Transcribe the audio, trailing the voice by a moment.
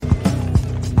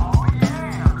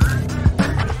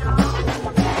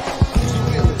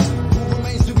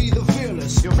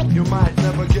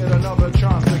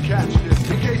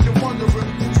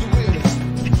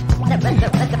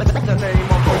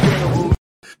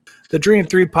The Dream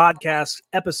 3 podcast,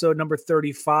 episode number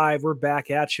 35. We're back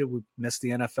at you. We missed the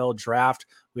NFL draft.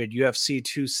 We had UFC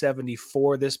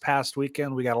 274 this past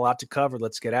weekend. We got a lot to cover.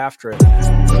 Let's get after it.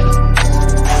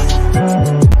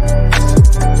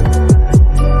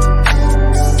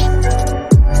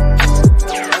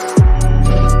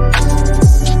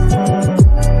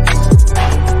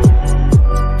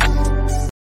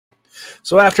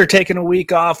 So after taking a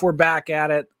week off, we're back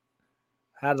at it.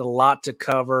 Had a lot to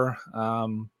cover.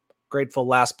 Grateful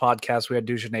last podcast we had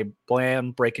Dujane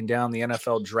Bland breaking down the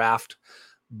NFL draft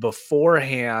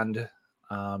beforehand.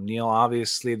 Neil,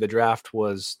 obviously the draft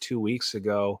was 2 weeks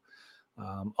ago.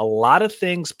 A lot of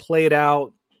things played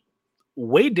out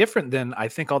way different than I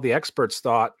think all the experts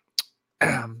thought,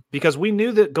 because we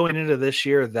knew that going into this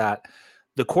year that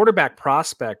the quarterback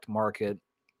prospect market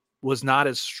was not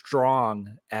as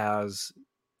strong as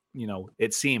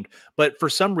it seemed. But for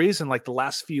some reason, like the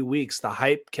last few weeks, the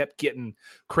hype kept getting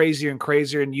crazier and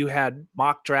crazier. And you had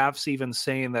mock drafts even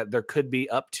saying that there could be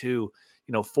up to,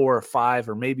 4 or 5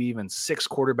 or maybe even 6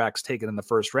 quarterbacks taken in the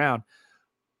first round.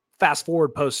 Fast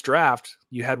forward post draft,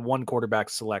 you had 1 quarterback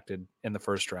selected in the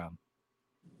first round.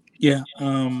 Yeah.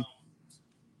 I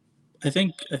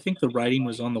think the writing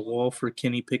was on the wall for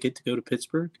Kenny Pickett to go to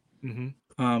Pittsburgh.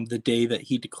 Mm-hmm. The day that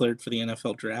he declared for the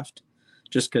NFL draft,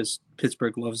 just because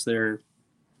Pittsburgh loves their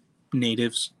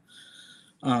natives.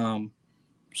 So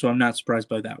I'm not surprised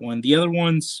by that one. The other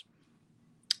ones,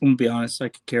 I'm going to be honest, I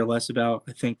could care less about.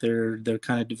 I think they're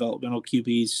kind of developmental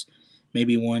QBs.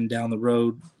 Maybe one down the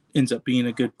road ends up being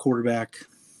a good quarterback.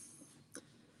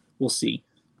 We'll see.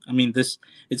 I mean, it's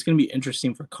going to be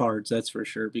interesting for Cards, that's for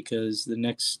sure, because the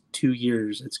next 2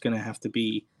 years, it's going to have to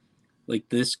be like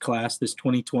this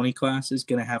 2020 class is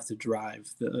going to have to drive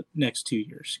the next 2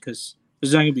 years, because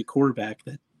there's not going to be a quarterback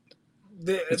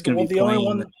that's going to be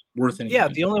playing worth anything. Yeah,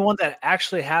 the only one that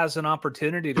actually has an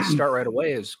opportunity to start right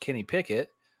away is Kenny Pickett.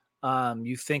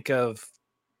 You think of...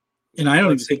 And I don't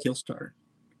even think he'll start.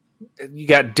 You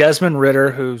got Desmond Ridder,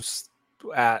 who's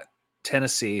at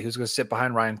Tennessee, who's going to sit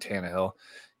behind Ryan Tannehill.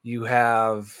 You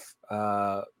have...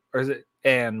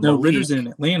 Ridder's in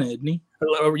Atlanta, isn't he?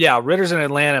 Yeah, Ritter's in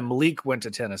Atlanta. Malik went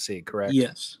to Tennessee, correct?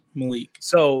 Yes, Malik.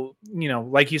 So,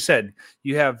 like you said,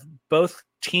 you have both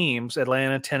teams,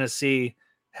 Atlanta, Tennessee,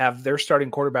 have their starting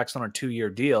quarterbacks on a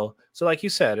 2-year deal. So, like you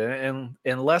said, and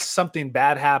unless something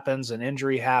bad happens, an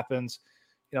injury happens,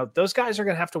 those guys are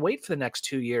going to have to wait for the next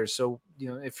 2 years. So,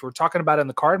 if we're talking about in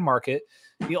the card market,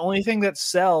 the only thing that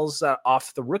sells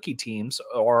off the rookie teams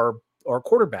are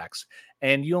quarterbacks.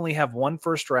 And you only have 1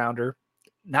 first rounder,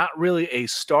 not really a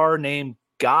star name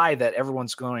guy that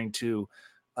everyone's going to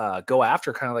go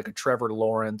after, kind of like a Trevor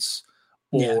Lawrence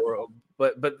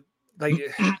but like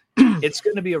it's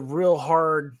going to be a real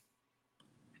hard,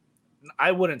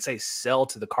 I wouldn't say sell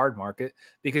to the card market,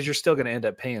 because you're still going to end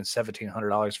up paying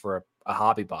 $1,700 for a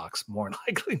hobby box more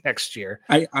likely next year.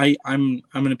 I'm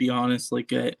going to be honest.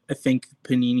 Like I think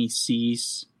Panini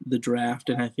sees the draft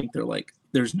and I think they're like,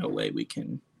 there's no way we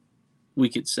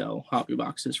could sell hobby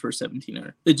boxes for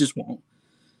 $1,700. It just won't.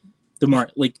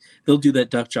 They'll do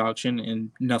that Dutch auction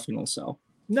and nothing will sell.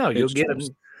 No, you'll get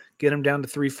them down to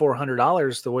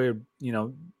 $300-$400 the way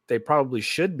they probably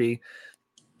should be,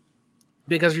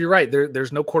 because you're right.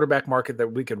 There's no quarterback market that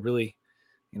we could really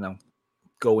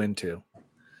go into.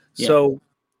 Yeah.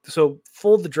 So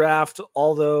full the draft,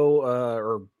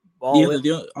 although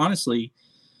honestly,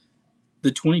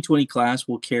 the 2020 class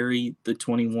will carry the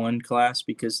 21 class,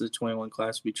 because the 21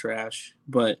 class will be trash.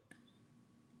 I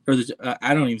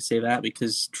don't even say that,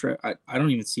 because I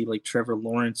don't even see like Trevor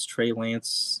Lawrence, Trey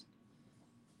Lance.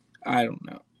 I don't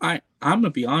know. I'm going to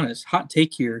be honest. Hot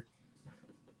take here.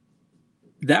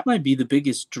 That might be the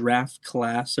biggest draft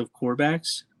class of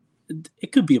quarterbacks.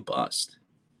 It could be a bust.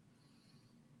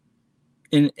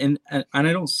 And I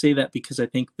don't say that because I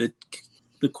think that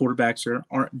the quarterbacks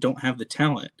don't have the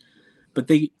talent. But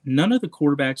none of the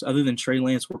quarterbacks other than Trey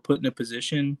Lance were put in a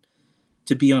position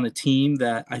to be on a team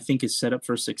that I think is set up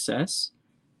for success.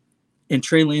 And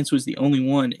Trey Lance was the only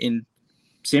one, and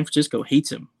San Francisco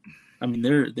hates him. I mean,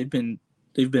 they've been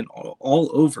all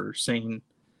over saying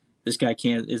this guy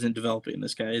isn't developing.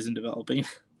 This guy isn't developing.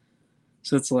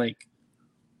 So it's like,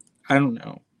 I don't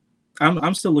know.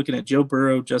 I'm still looking at Joe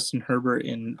Burrow, Justin Herbert,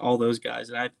 and all those guys,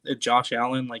 and Josh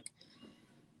Allen. Like,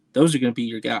 those are going to be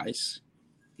your guys.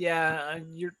 Yeah,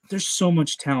 there's so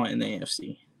much talent in the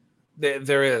AFC.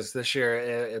 There is this year.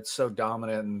 It's so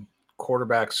dominant, and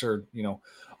quarterbacks are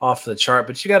off the chart.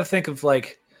 But you got to think of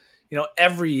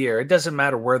every year. It doesn't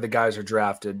matter where the guys are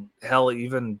drafted. Hell,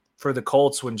 even for the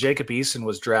Colts when Jacob Eason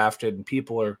was drafted, and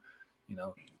people are,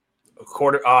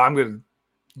 I'm going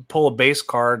to pull a base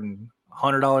card and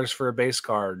 $100 for a base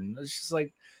card. And it's just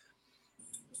like,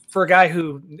 for a guy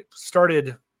who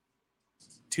started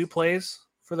 2 plays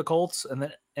for the Colts and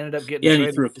then ended up getting traded.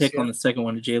 He threw a pick on the second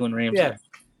one to Jalen Ramsey.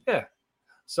 Yeah.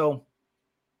 So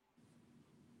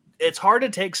it's hard to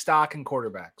take stock in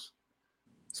quarterbacks,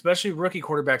 especially rookie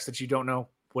quarterbacks that you don't know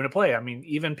when to play. I mean,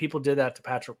 even people did that to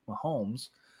Patrick Mahomes.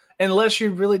 Unless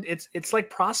you really, it's like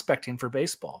prospecting for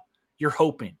baseball. You're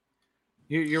hoping.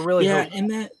 You're really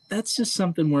hoping. And that's just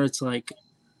something where it's like,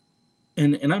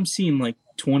 and I'm seeing like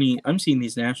 20. I'm seeing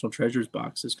these National Treasures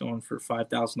boxes going for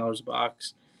 $5,000 a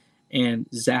box, and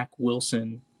Zach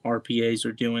Wilson RPAs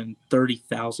are doing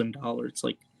 $30,000. It's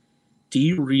like, do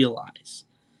you realize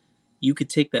you could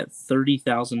take that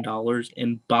 $30,000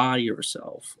 and buy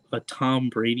yourself a Tom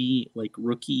Brady like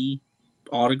rookie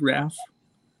autograph,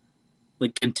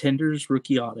 like Contenders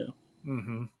rookie auto,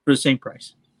 for the same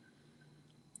price?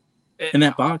 And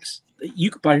that box, you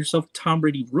could buy yourself Tom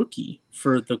Brady rookie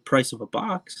for the price of a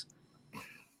box.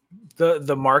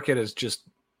 The market is just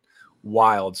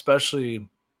wild, especially.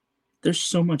 There's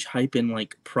so much hype in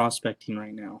like prospecting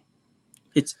right now.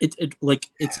 It's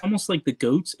almost like the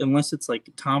GOATs, unless it's like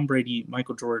Tom Brady,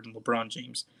 Michael Jordan, LeBron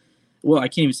James. Well, I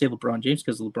can't even say LeBron James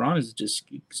because LeBron is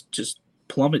just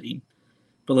plummeting.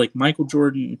 But like Michael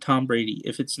Jordan and Tom Brady,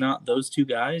 if it's not those two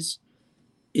guys,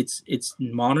 it's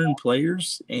modern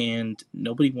players, and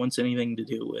nobody wants anything to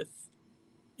do with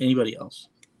anybody else.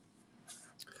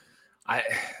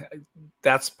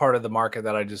 That's part of the market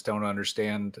that I just don't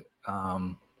understand.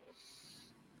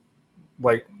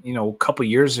 Like, a couple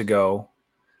years ago,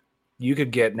 you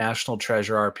could get National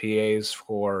Treasure RPAs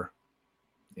for,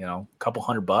 a couple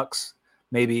 $100.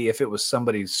 Maybe if it was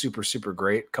somebody super, super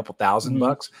great, a couple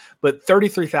 $1,000. But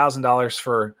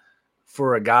 $33,000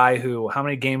 for a guy who, how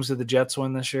many games did the Jets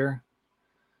win this year?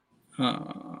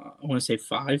 I want to say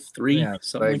 5, 3,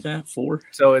 something like that, 4.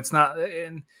 So it's not,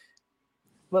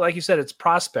 but like you said, it's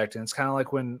prospecting. It's kind of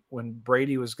like when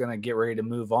Brady was going to get ready to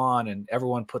move on, and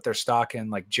everyone put their stock in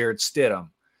like Jared Stidham,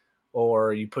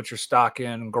 or you put your stock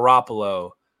in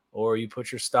Garoppolo, or you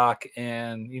put your stock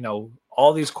in,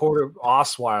 all these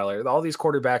Osweiler, all these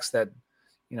quarterbacks that,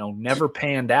 never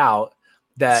panned out.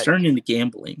 That it's turned into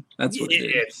gambling. That's what it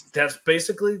is. That's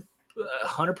basically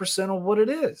 100% of what it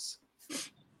is.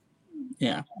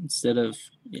 Yeah. Instead of,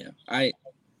 I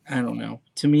don't know.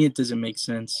 To me, it doesn't make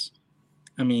sense.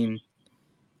 I mean,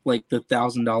 like the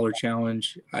 $1,000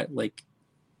 challenge,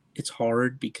 it's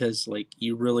hard because like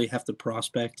you really have to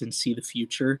prospect and see the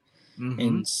future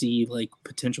and see like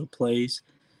potential plays.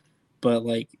 But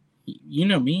like,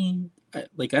 me,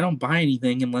 I don't buy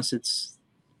anything unless it's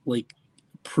like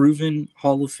proven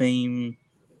Hall of Fame,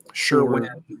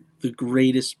 the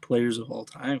greatest players of all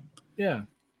time. Yeah.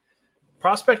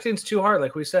 Prospecting's too hard.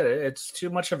 Like we said, it's too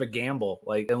much of a gamble.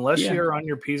 Like, unless you're on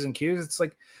your P's and Q's, it's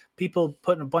like people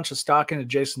putting a bunch of stock into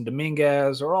Jason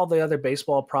Dominguez or all the other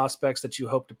baseball prospects that you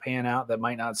hope to pan out that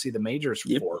might not see the majors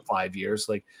for 4 or 5 years.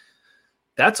 Like,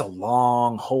 that's a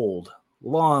long hold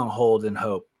in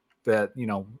hope that,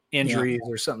 injuries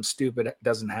or something stupid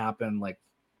doesn't happen. Like,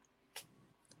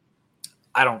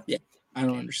 I don't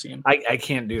understand. I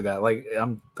can't do that. Like,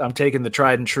 I'm taking the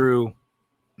tried and true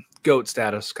GOAT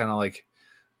status, kind of like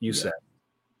you said.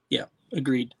 Yeah,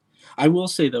 agreed. I will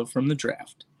say though, from the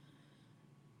draft,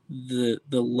 the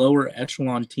lower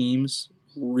echelon teams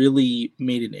really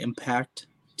made an impact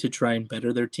to try and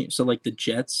better their team. So like the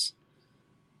Jets,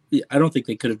 I don't think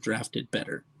they could have drafted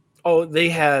better. Oh, they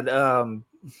had the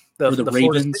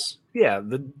Ravens.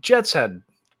 The Jets had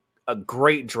a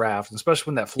great draft,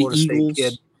 especially when that Florida State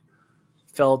kid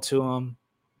fell to them.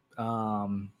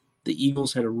 The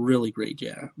Eagles had a really great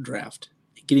draft.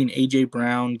 Getting A.J.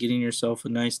 Brown, getting yourself a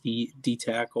nice D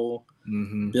tackle,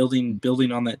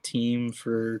 building on that team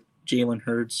for Jalen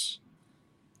Hurts.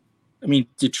 I mean,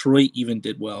 Detroit even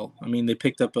did well. I mean, they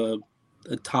picked up a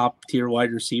top-tier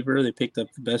wide receiver. They picked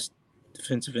up the best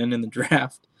defensive end in the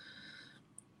draft.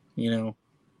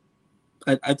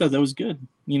 I thought that was good.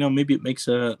 Maybe it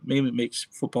makes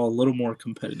football a little more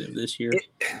competitive this year.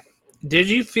 Did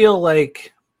you feel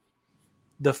like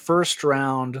the first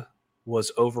round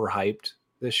was overhyped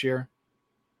this year?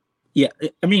 Yeah,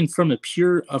 I mean, from a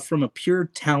pure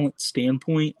talent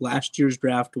standpoint, last year's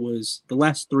draft was the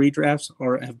last 3 drafts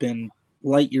have been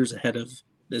light years ahead of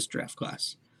this draft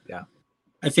class. Yeah,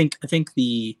 I think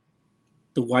the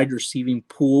wide receiving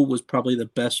pool was probably the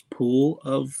best pool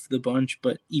of the bunch,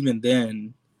 but even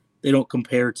then, they don't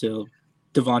compare to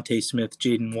Devontae Smith,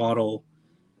 Jaden Waddle,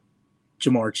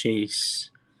 Jamar Chase.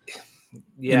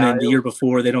 Yeah, and then the year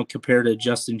before, they don't compare to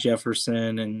Justin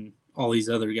Jefferson and all these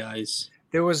other guys.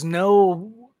 There was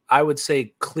no, I would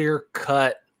say,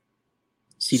 clear-cut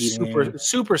CeeDee Lamb.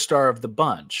 superstar of the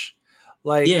bunch.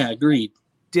 Like, yeah, agreed.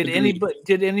 Did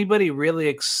anybody really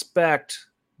expect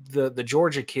the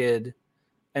Georgia kid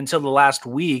until the last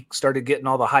week started getting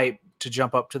all the hype to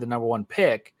jump up to the number one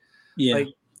pick? Yeah. Like,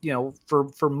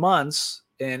 for months,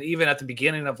 and even at the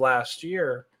beginning of last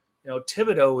year,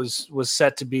 Thibodeau was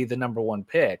set to be the number one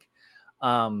pick.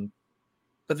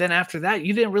 But then after that,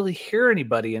 you didn't really hear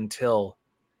anybody until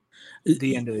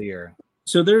the end of the year.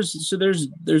 So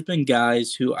there's been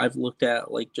guys who I've looked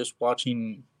at, like, just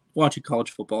watching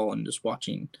college football and just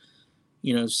watching,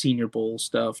 Senior Bowl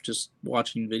stuff, just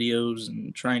watching videos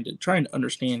and trying to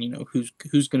understand,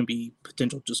 who's going to be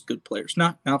potential just good players,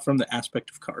 not from the aspect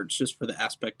of cards, just for the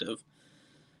aspect of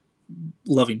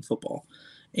loving football.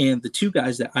 And the two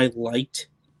guys that I liked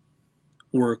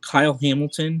were Kyle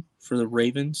Hamilton for the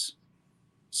Ravens,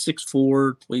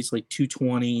 6'4", weighs like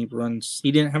 220, runs.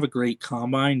 He didn't have a great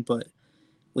combine, but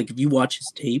like if you watch his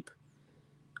tape,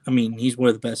 I mean, he's one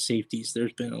of the best safeties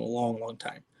there's been in a long, long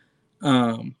time.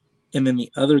 And then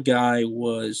the other guy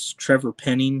was Trevor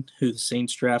Penning, who the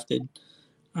Saints drafted.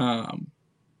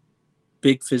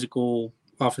 Big physical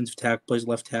offensive tackle, plays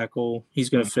left tackle. He's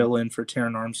going to fill in for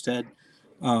Terron Armstead.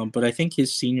 But I think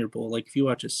his Senior Bowl, like if you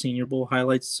watch his Senior Bowl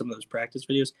highlights, some of those practice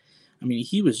videos, I mean,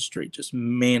 he was straight just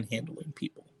manhandling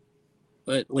people,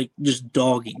 but like just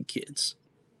dogging kids.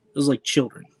 It was like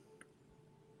children.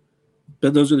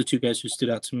 But those are the two guys who stood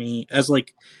out to me as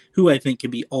like who I think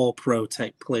can be all pro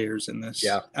type players in this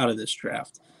out of this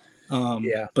draft.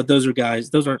 But those are guys.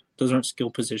 Those aren't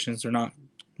skill positions. They're not.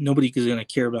 Nobody is going to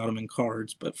care about them in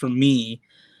cards. But for me,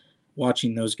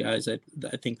 watching those guys, I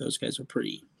think those guys are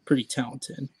pretty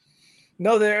talented.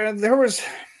 No, there was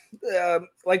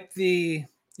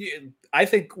I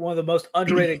think one of the most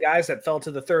underrated guys that fell to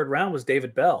the third round was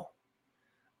David Bell.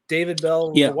 David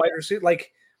Bell, the wide receiver,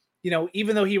 like,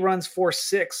 even though he runs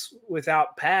 4.6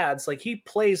 without pads, like he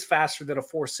plays faster than a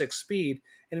 4.6 speed,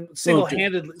 and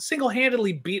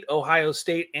single-handedly beat Ohio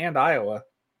State and Iowa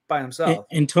by himself.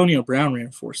 Antonio Brown ran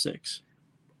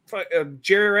 4.6.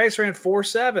 Jerry Rice ran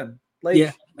 4.7.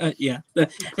 Like,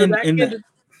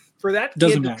 for that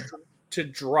kid to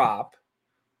drop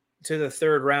to the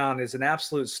third round is an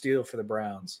absolute steal for the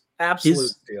Browns. Absolute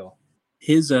steal.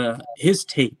 His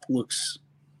tape looks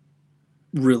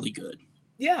really good.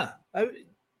 Yeah. I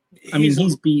mean,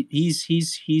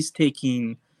 he's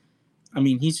taking. I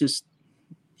mean, he's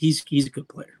a good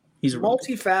player. He's a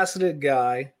multifaceted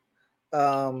guy.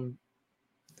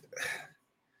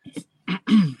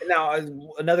 Now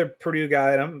another Purdue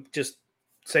guy, and I'm just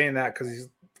saying that because he's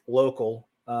local.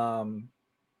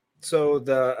 So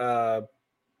the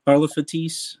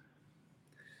Karlaftis.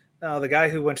 No, the guy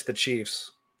who went to the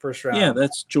Chiefs first round. Yeah,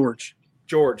 that's George.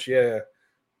 George, yeah.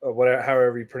 Whatever,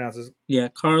 however you pronounce it. Yeah,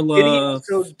 Carla.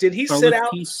 Did he sit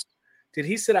out? Did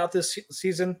he sit out this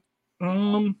season?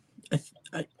 I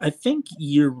think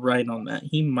you're right on that.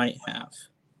 He might have.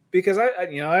 Because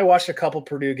I watched a couple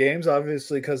Purdue games,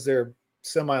 obviously because they're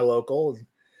semi-local.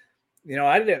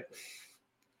 I didn't.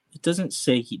 It doesn't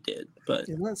say he did, but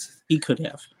he could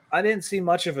have. I didn't see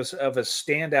much of a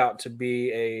standout to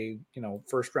be a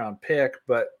first round pick,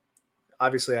 but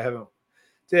obviously I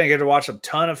didn't get to watch a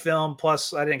ton of film.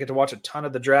 Plus, I didn't get to watch a ton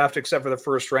of the draft except for the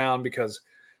first round because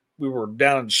we were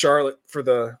down in Charlotte for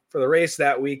the race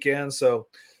that weekend. So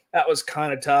that was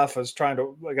kind of tough. I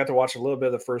got to watch a little bit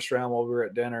of the first round while we were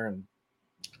at dinner and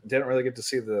didn't really get to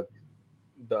see the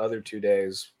other 2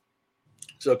 days.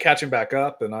 So catching back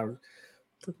up, and I'm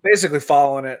basically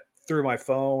following it through my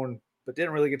phone, but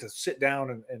didn't really get to sit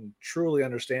down and truly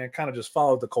understand. Kind of just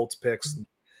followed the Colts picks and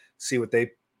see what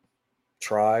they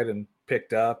tried and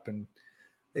picked up, and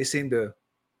they seem to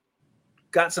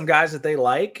got some guys that they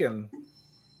like, and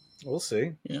we'll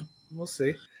see. Yeah, we'll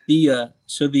see. The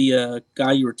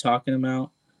guy you were talking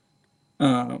about,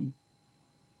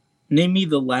 name me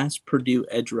the last Purdue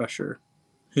edge rusher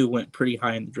who went pretty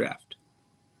high in the draft.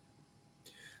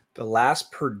 The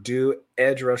last Purdue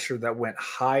edge rusher that went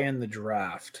high in the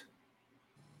draft.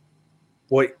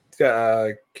 What?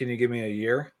 Can you give me a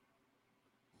year?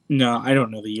 No, I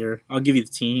don't know the year. I'll give you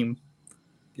the team.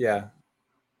 Yeah.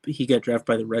 He got drafted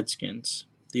by the Redskins,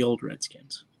 the old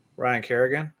Redskins. Ryan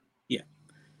Kerrigan? Yeah.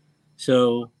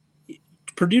 So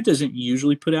Purdue doesn't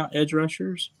usually put out edge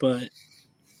rushers, but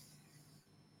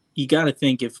you got to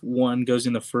think if one goes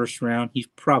in the first round, he's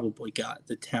probably got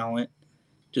the talent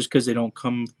just because they don't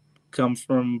come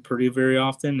from Purdue very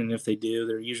often. And if they do,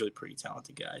 they're usually pretty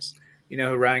talented guys. You know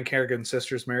who Ryan Kerrigan's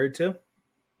sister's married to?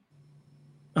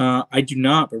 I do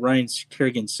not, but Ryan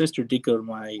Kerrigan's sister did go to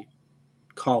my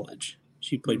college.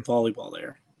 She played volleyball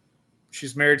there.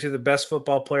 She's married to the best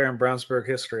football player in Brownsburg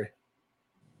history.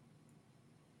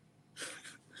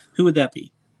 Who would that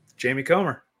be? Jamie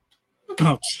Comer.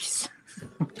 Oh, jeez.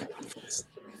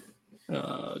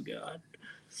 Oh, God.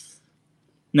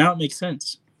 Now it makes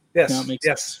sense. Yes, Now it makes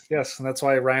sense. yes, and that's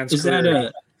why Ryan's Is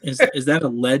career. is that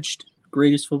alleged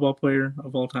greatest football player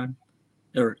of all time?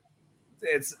 Or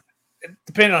It's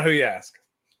depending on who you ask.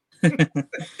 all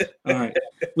right,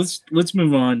 let's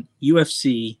move on.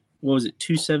 UFC. What was it?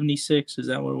 276? Is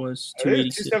that what it was?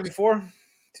 286. 274.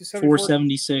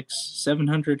 476.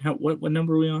 700. What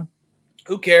number are we on?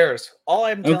 Who cares? All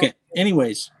I'm telling Okay.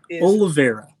 Anyways, is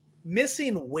Oliveira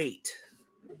missing weight.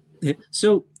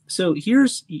 So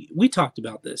we talked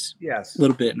about this Yes. a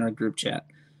little bit in our group chat.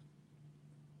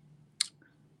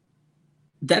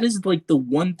 That is like the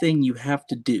one thing you have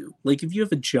to do. Like if you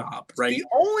have a job, right? The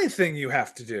only thing you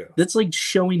have to do. That's like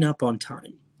showing up on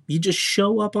time. You just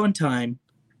show up on time,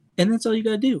 and that's all you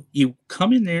got to do. You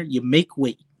come in there, you make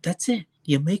weight. That's it.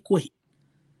 You make weight.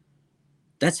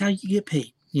 That's how you get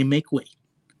paid. You make weight.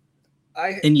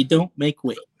 And you don't make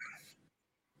weight.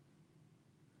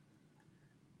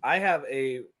 I have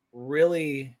a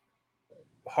really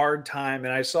hard time,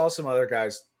 and I saw some other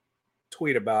guys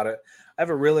tweet about it. I have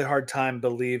a really hard time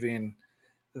believing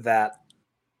that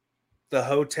the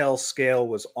hotel scale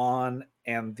was on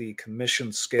and the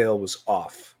commission scale was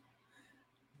off.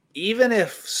 Even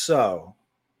if so,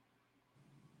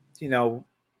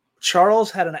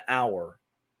 Charles had an hour.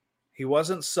 He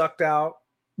wasn't sucked out.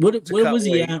 What was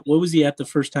he at? What was he at the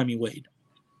first time he weighed?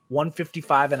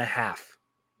 155 and a half.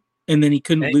 And then he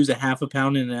couldn't lose a half a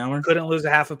pound in an hour? Couldn't lose a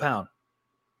half a pound.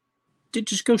 Dude,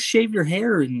 just go shave your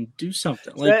hair and do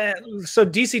something. So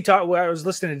DC talk. I was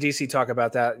listening to DC talk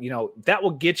about that. That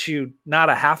will get you not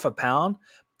a half a pound.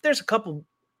 There's a couple.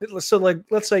 So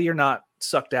let's say you're not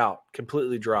sucked out,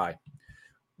 completely dry.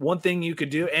 One thing you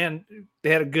could do, and they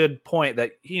had a good point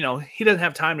that, he doesn't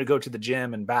have time to go to the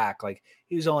gym and back. Like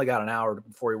he's only got an hour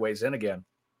before he weighs in again.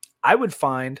 I would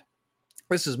find,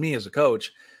 this is me as a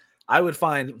coach, I would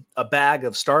find a bag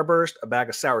of Starburst, a bag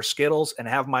of sour Skittles, and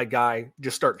have my guy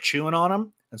just start chewing on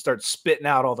them and start spitting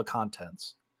out all the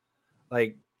contents.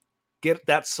 Like get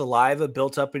that saliva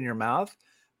built up in your mouth.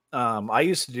 I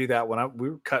used to do that when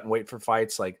we were cutting weight for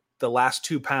fights, like the last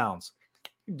 2 pounds.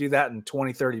 You do that in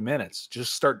 20, 30 minutes.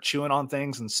 Just start chewing on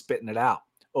things and spitting it out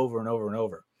over and over and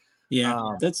over. Yeah,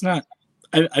 that's not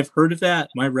 – I've heard of that.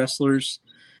 My wrestlers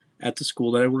at the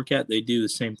school that I work at, they do the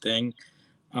same thing.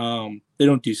 They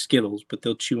don't do Skittles, but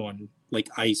they'll chew on like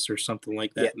ice or something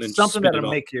like that. Yeah, and then something that'll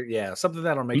make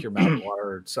your mouth water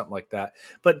or something like that.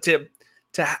 But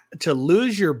to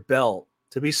lose your belt,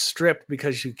 to be stripped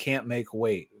because you can't make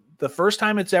weight. The first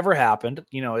time it's ever happened,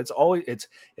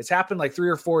 it's happened like 3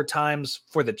 or 4 times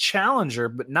for the challenger,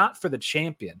 but not for the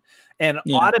champion. And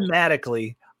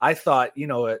automatically I thought,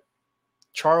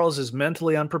 Charles is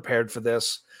mentally unprepared for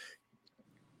this.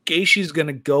 Gaethje's going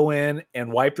to go in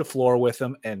and wipe the floor with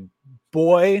him. And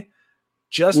boy,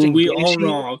 Justin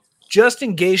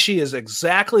Gaethje is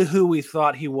exactly who we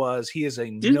thought he was. He is a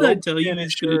Didn't I tell you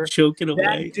he's going to choke it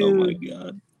away? Dude, oh my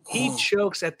God. He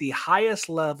chokes at the highest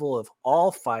level of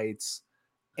all fights.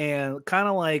 And kind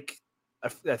of like, I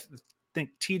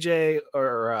think TJ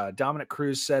or Dominic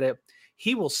Cruz said it,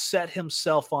 he will set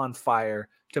himself on fire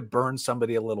to burn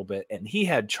somebody a little bit. And he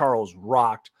had Charles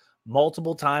rocked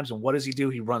multiple times. And what does he do?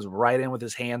 He runs right in with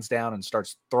his hands down and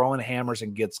starts throwing hammers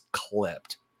and gets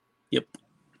clipped. Yep.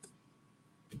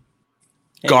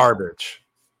 Hey. Garbage.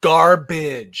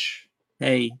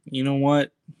 Hey, you know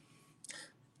what?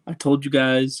 I told you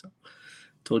guys,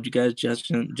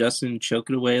 Justin choke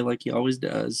it away like he always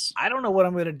does. I don't know what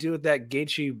I'm going to do with that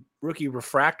Gaethje rookie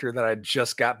refractor that I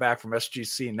just got back from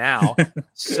SGC now.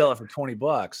 Sell it for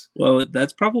 $20. Well,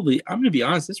 that's probably, I'm going to be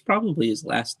honest, that's probably his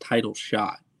last title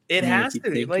shot. It has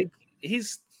to be. Like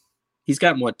he's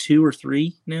gotten what, 2 or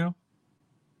 3 now?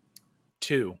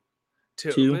 2.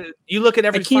 You look at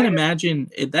every. I can't imagine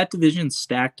that division's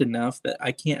stacked enough that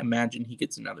I can't imagine he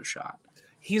gets another shot.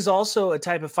 He's also a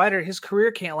type of fighter. His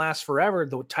career can't last forever.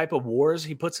 The type of wars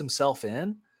he puts himself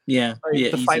in. Yeah,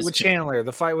 the fight with Chandler,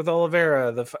 the fight with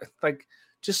Oliveira,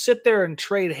 just sit there and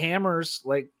trade hammers.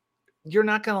 Like you're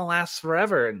not going to last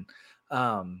forever. And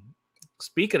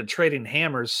speaking of trading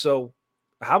hammers, so.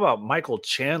 How about Michael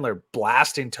Chandler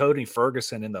blasting Tony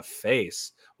Ferguson in the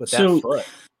face with that foot?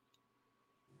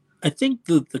 I think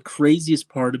the craziest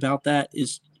part about that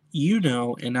is,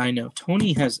 and I know,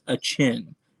 Tony has a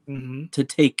chin to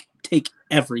take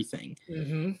everything.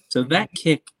 Mm-hmm. So that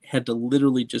kick had to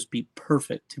literally just be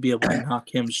perfect to be able to knock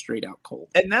him straight out cold.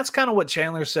 And that's kind of what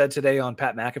Chandler said today on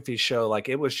Pat McAfee's show. Like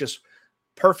it was just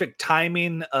perfect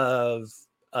timing of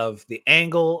the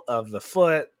angle of the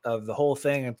foot of the whole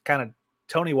thing, and kind of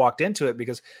Tony walked into it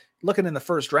because looking in the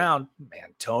first round,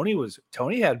 man,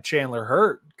 Tony had Chandler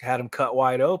hurt, had him cut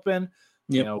wide open.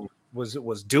 Yep. You know,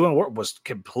 was doing work, was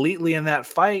completely in that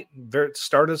fight. Very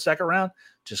start of the second round,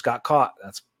 just got caught.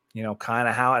 That's, you know, kind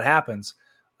of how it happens.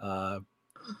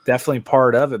 Definitely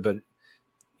part of it, but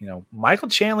you know, Michael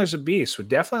Chandler's a beast. Would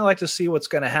definitely like to see what's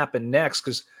going to happen next,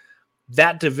 because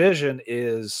that division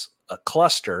is a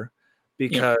cluster.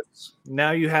 Because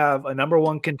now you have a number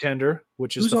one contender,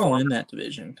 which is who's all in that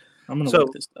division. I'm going to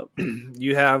look this up.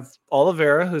 You have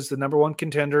Oliveira, who's the number one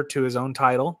contender to his own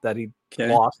title that he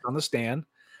lost on the stand.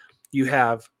 You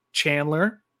have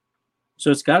Chandler. So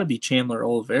it's got to be Chandler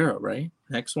Oliveira, right?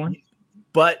 Next one.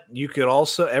 But you could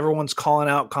also, everyone's calling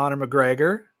out Conor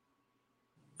McGregor.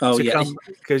 Oh, yeah.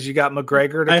 Because you got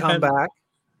McGregor to come back.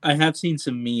 I have seen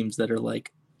some memes that are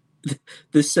like,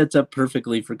 this sets up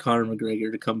perfectly for Conor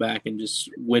McGregor to come back and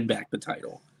just win back the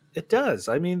title. It does.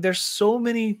 I mean, there's so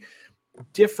many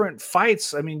different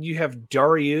fights. I mean, you have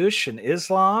Dariush and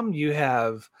Islam. You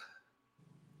have,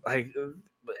 like,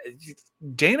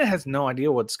 Dana has no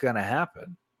idea what's going to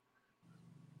happen.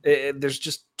 There's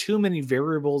just too many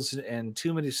variables and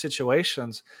too many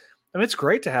situations. I mean, it's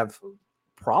great to have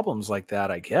problems like that,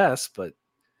 I guess, but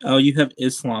oh, you have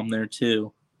Islam there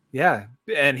too. Yeah,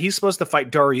 and he's supposed to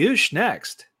fight Dariush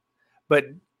next, but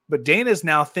Dana's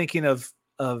now thinking of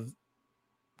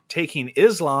taking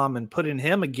Islam and putting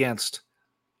him against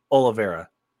Oliveira.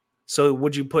 So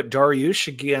would you put Dariush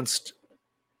against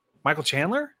Michael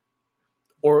Chandler,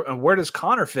 or and where does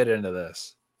Conor fit into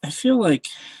this? I feel like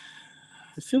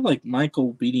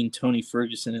Michael beating Tony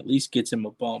Ferguson at least gets him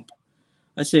a bump.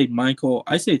 I say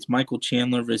it's Michael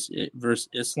Chandler versus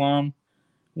Islam.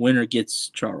 Winner gets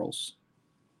Charles.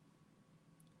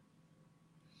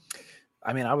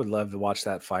 I mean, I would love to watch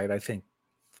that fight. I think,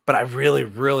 but I really,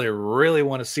 really, really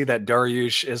want to see that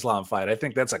Dariush Islam fight. I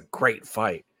think that's a great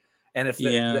fight. And if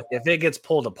it gets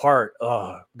pulled apart,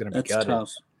 I'm gonna be gutted.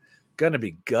 Tough. Gonna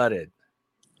be gutted,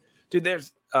 dude.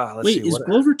 There's is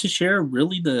Glover Teixeira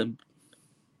really the?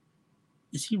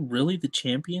 Is he really the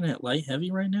champion at light heavy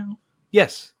right now?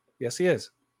 Yes, he is.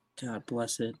 God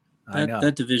bless it.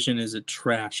 That division is a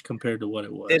trash compared to what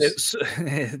it was. It is.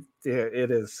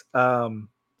 It is.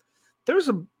 There's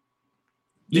a.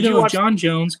 If John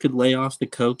Jones could lay off the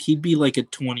coke, he'd be like a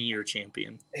 20-year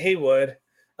champion. He would.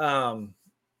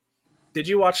 Did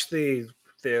you watch the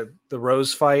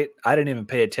Rose fight? I didn't even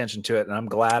pay attention to it, and I'm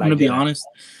glad. I'm gonna be honest.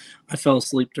 I fell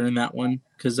asleep during that one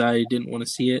because I didn't want to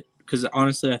see it. Because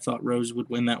honestly, I thought Rose would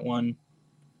win that one,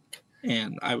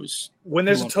 and I was. When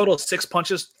there's a total of 6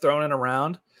 punches thrown in a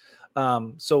round,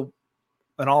 so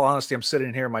in all honesty, I'm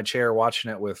sitting here in my chair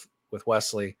watching it with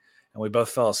Wesley, and we both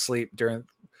fell asleep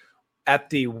at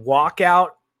the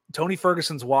walkout. Tony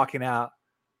Ferguson's walking out,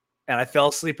 and I fell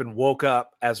asleep and woke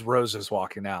up as Rose was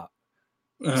walking out.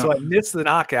 So I missed the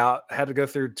knockout. I had to go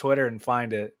through Twitter and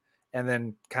find it, and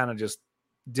then kind of just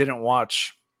didn't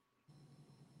watch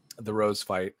the Rose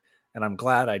fight. And I'm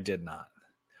glad I did not.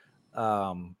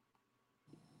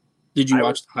 Did you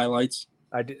watch the highlights?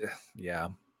 I did. Yeah.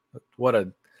 What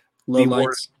a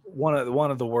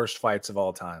one of the worst fights of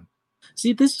all time.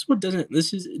 See,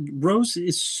 Rose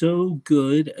is so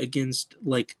good against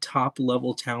like top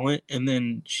level talent, and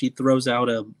then she throws out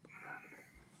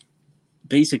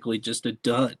basically just a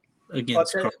dud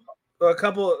against. A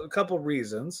couple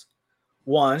reasons.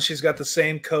 One, she's got the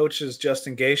same coach as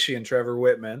Justin Gaethje and Trevor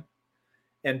Whitman.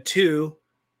 And two,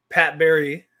 Pat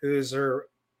Barry, who's her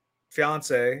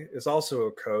fiance, is also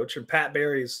a coach. And Pat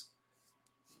Barry's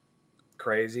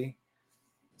crazy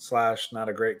 / not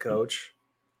a great coach.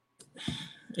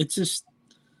 It's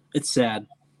sad.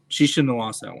 She shouldn't have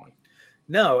lost that one.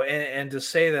 No, and to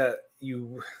say that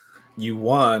you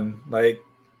won, like,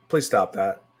 please stop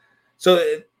that. So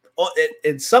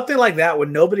it's something like that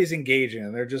when nobody's engaging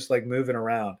and they're just like moving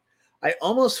around. I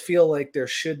almost feel like there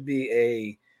should be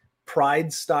a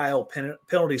Pride style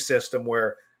penalty system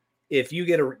where if you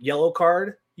get a yellow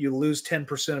card, you lose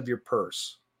 10% of your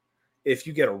purse. If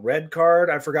you get a red card,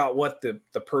 I forgot what the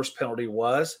purse penalty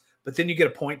was, but then you get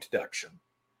a point deduction.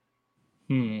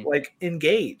 Like,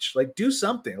 engage, like, do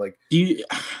something. Like,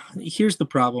 here's the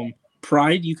problem.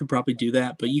 Pride, you could probably do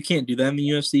that, but you can't do that in the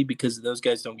UFC because those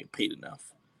guys don't get paid enough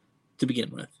to begin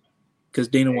with. Because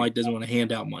Dana White doesn't want to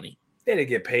hand out money. They didn't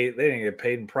get paid. They didn't get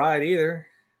paid in Pride either.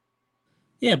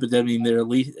 Yeah, but I mean, they're at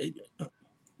least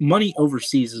money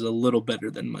overseas is a little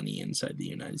better than money inside the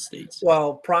United States.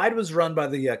 Well, Pride was run by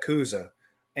the Yakuza,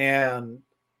 and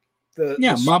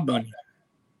mob money.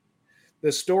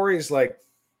 The story's like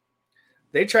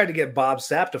they tried to get Bob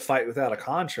Sapp to fight without a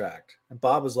contract, and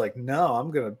Bob was like, "No,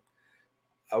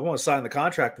 I want to sign the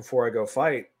contract before I go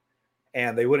fight."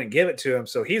 and they wouldn't give it to him.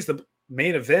 So he's the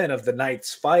main event of the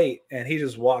night's fight, and he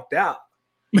just walked out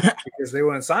because they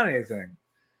wouldn't sign anything.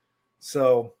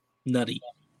 So nutty.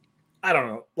 I don't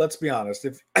know. Let's be honest.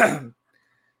 If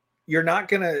you're not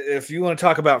going to, if you want to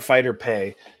talk about fighter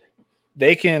pay,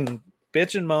 they can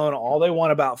bitch and moan all they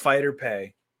want about fighter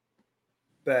pay,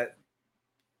 but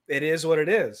it is what it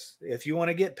is. If you want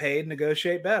to get paid,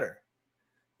 negotiate better.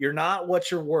 You're not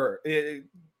what you're worth. You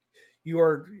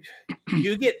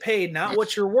get paid not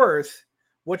what you're worth,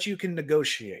 what you can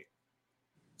negotiate.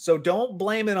 So don't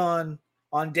blame it on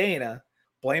Dana.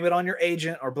 Blame it on your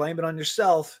agent or blame it on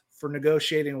yourself for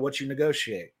negotiating what you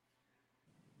negotiate.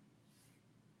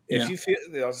 If you feel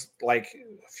like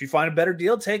if you find a better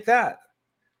deal, take that.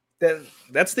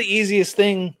 That's the easiest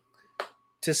thing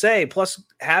to say. Plus,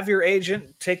 have your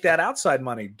agent take that outside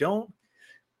money.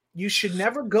 You should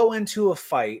never go into a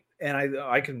fight, and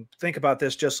I can think about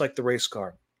this just like the race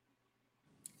car.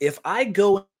 If I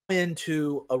go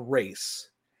into a race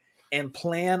and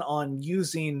plan on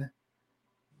using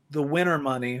the winner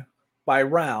money by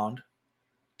round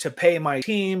to pay my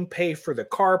team, pay for the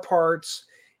car parts,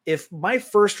 if my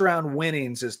first round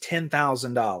winnings is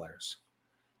 $10,000,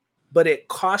 but it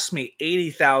costs me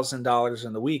 $80,000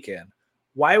 in the weekend,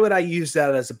 why would I use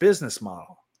that as a business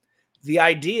model? The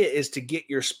idea is to get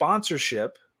your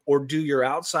sponsorship or do your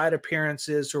outside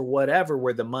appearances or whatever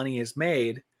where the money is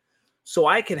made, so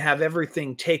I can have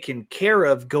everything taken care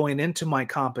of going into my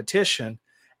competition,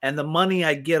 and the money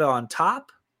I get on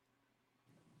top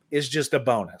is just a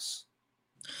bonus.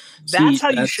 That's how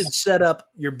you should set up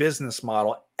your business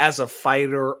model as a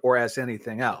fighter or as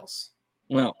anything else.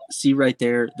 Well, see right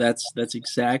there, that's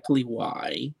exactly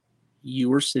why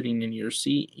you are sitting in your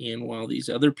seat, and while these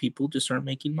other people just aren't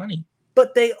making money.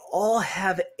 But they all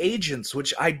have agents,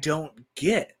 which I don't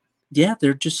get. Yeah,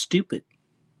 they're just stupid.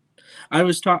 I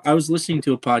was listening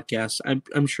to a podcast.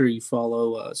 I'm sure you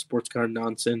follow Sports Card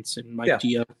Nonsense and Mike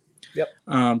Gio.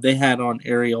 Yep. They had on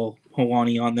Ariel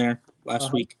Helwani on there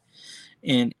last week,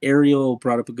 and Ariel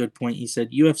brought up a good point. He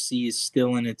said UFC is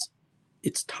still in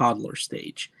its toddler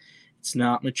stage. It's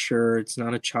not mature. It's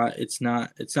not a child. It's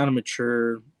not a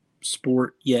mature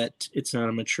sport yet. It's not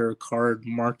a mature card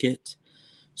market.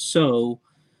 So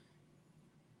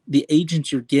the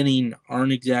agents you're getting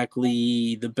aren't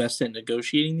exactly the best at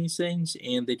negotiating these things,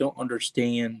 and they don't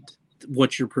understand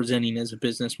what you're presenting as a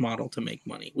business model to make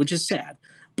money, which is sad.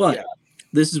 But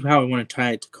this is how I want to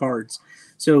tie it to cards.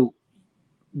 So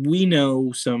we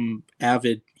know some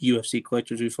avid UFC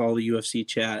collectors. We follow the UFC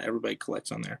chat. Everybody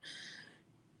collects on there.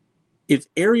 If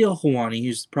Ariel Helwani,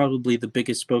 who's probably the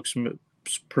biggest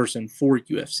spokesperson for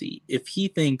UFC, if he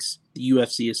thinks the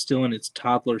UFC is still in its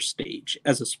toddler stage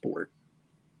as a sport,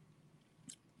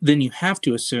 then you have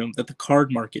to assume that the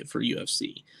card market for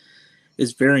UFC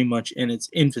is very much in its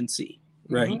infancy,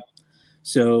 right? Mm-hmm.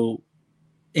 So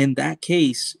in that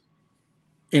case,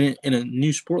 in a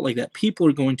new sport like that, people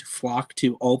are going to flock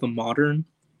to all the modern,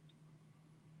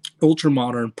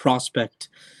 ultra-modern prospect,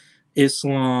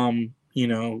 Islam,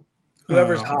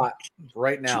 whoever's hot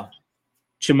right now.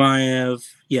 Chimaev,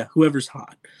 whoever's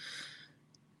hot.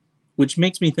 Which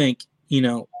makes me think,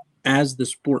 as the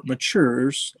sport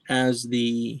matures, as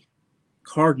the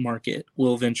card market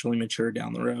will eventually mature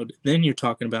down the road, then you're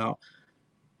talking about,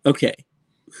 okay,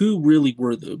 who really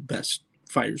were the best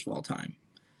fighters of all time?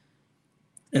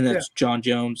 And that's John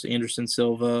Jones, Anderson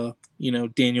Silva,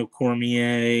 Daniel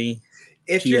Cormier.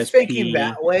 If you're thinking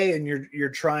that way and you're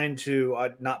trying to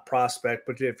not prospect,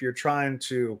 but if you're trying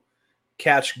to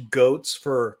catch goats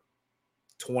for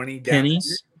 20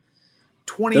 pennies,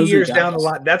 20 years down the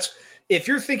line, that's if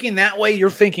you're thinking that way, you're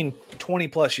thinking 20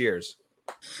 plus years.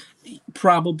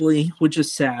 Probably, which is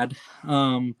sad,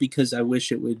 because I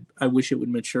wish it would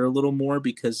mature a little more,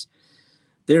 because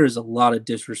there is a lot of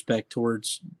disrespect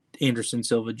towards Anderson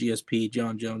Silva, GSP,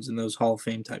 John Jones, and those Hall of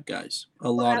Fame type guys.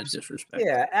 A lot of disrespect.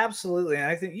 Yeah, absolutely. And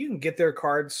I think you can get their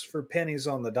cards for pennies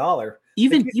on the dollar.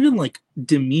 Even like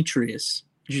Demetrius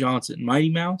Johnson, Mighty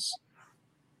Mouse.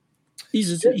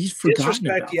 He's forgotten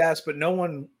about. Yes, but no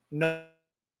one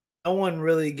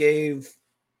really gave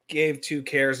two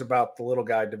cares about the little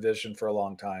guy division for a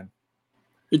long time.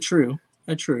 True.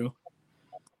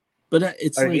 But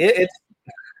it's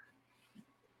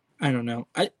I don't know.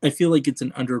 I feel like it's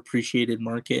an underappreciated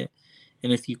market,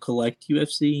 and if you collect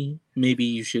UFC, maybe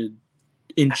you should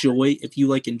enjoy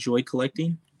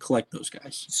collecting, collect those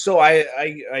guys. So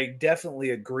I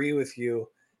definitely agree with you.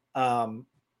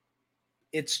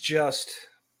 It's just,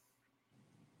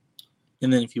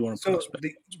 and then if you want to prospect.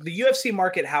 The UFC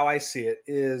market, how I see it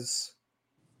is,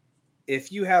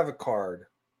 if you have a card,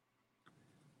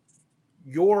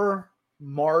 your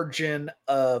margin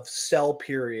of sell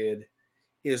period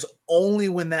is only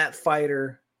when that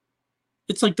fighter.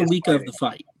 It's like the week of the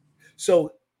fight.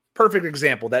 So, perfect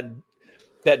example,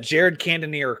 that Jared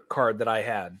Cannonier card that I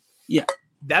had. Yeah.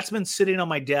 That's been sitting on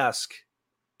my desk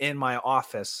in my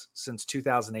office since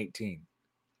 2018.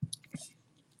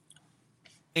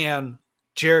 And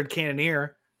Jared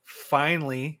Cannonier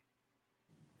finally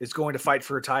is going to fight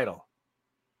for a title.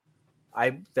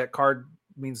 That card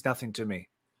means nothing to me.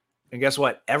 And guess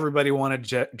what? Everybody wanted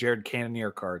Jared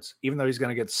Cannonier cards, even though he's going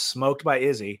to get smoked by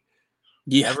Izzy.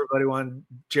 Yeah. Everybody wanted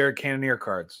Jared Cannonier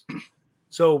cards.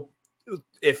 So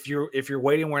if you're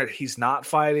waiting where he's not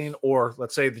fighting, or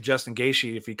let's say the Justin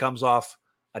Gaethje, if he comes off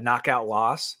a knockout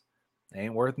loss, it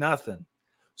ain't worth nothing.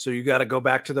 So you got to go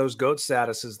back to those GOAT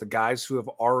statuses, the guys who have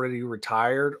already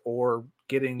retired or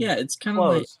getting it's kind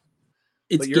of like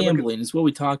it's gambling. Is what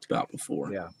we talked about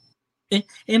before. Yeah.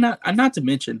 And not to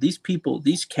mention these people,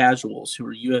 these casuals who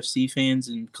are UFC fans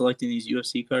and collecting these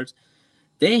UFC cards,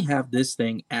 they have this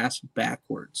thing ass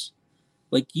backwards.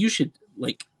 Like you should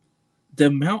the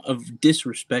amount of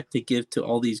disrespect they give to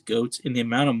all these GOATs and the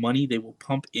amount of money they will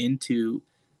pump into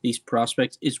these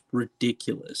prospects is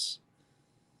ridiculous.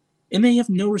 And they have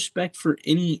no respect for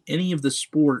any of the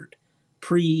sport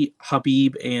pre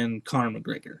Khabib and Conor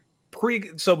McGregor.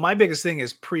 So my biggest thing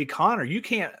is pre Conor.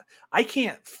 I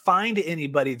can't find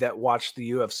anybody that watched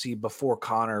the UFC before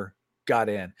Conor got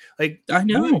in. Like I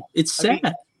know it's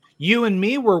sad. You and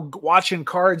me were watching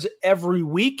cards every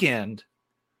weekend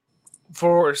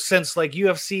since like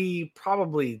UFC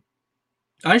probably.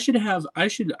 I should have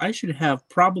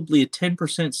probably a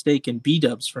 10% stake in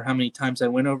B-dubs for how many times I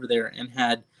went over there and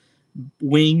had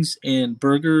wings and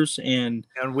burgers and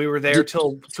we were there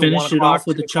till finish it off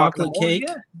with a chocolate cake.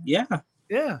 Yeah.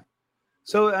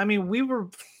 So I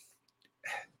mean,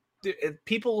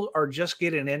 people are just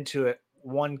getting into it.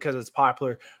 One, because it's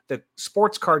popular. The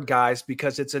sports card guys,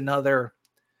 because it's another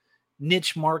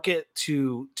niche market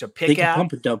to pick they can at.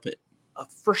 Pump and dump it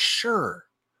for sure.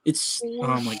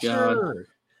 Oh my god!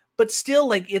 But still,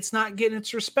 like it's not getting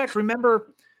its respect.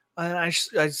 Remember, I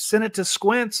sent it to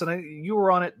Squints, and you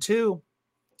were on it too.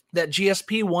 That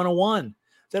GSP 101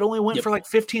 that only went for like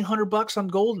 $1,500 on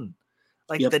Golden.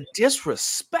 Like the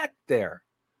disrespect there.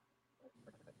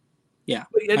 Yeah,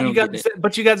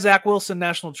 but you got Zach Wilson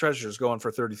National Treasures going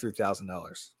for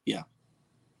 $33,000. Yeah.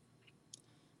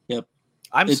 Yep.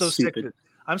 I'm so sick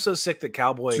that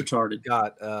Cowboy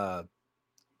got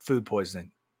food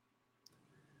poisoning.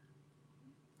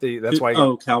 That's why.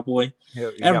 Cowboy.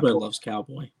 Everybody loves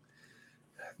Cowboy.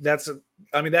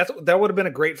 That would have been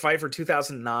a great fight for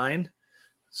 2009.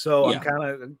 So I'm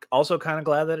kind of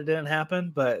glad that it didn't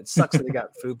happen, but it sucks that he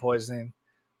got food poisoning.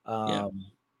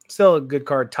 Still a good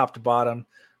card, top to bottom.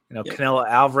 Canelo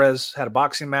Alvarez had a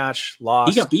boxing match,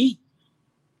 lost. He got beat.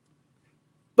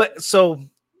 But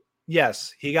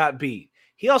yes, he got beat.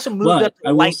 He also moved up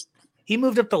to he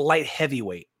moved up to light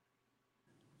heavyweight.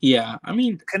 Yeah, I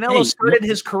mean, Canelo started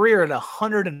his career at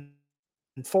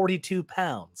 142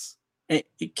 pounds. Hey,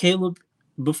 Caleb,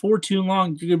 before too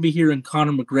long, you're going to be hearing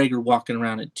Conor McGregor walking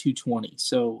around at 220.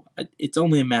 So it's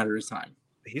only a matter of time.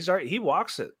 He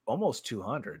walks at almost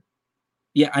 200.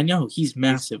 Yeah, I know. He's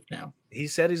massive now. He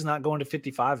said he's not going to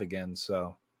 55 again.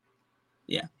 So,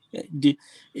 yeah,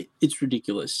 it's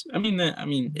ridiculous. I mean,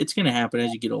 it's going to happen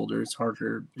as you get older. It's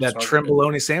harder.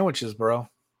 Trimbolone sandwiches, bro.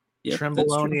 Yep,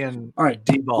 Trimbolone and all right.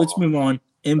 D-ball. Let's move on.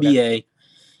 NBA,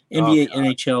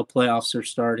 NHL playoffs are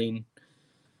starting.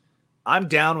 I'm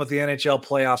down with the NHL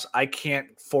playoffs. I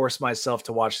can't force myself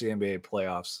to watch the NBA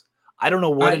playoffs. I don't know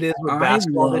what it is with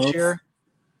basketball this year.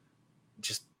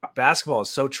 Just basketball is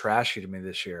so trashy to me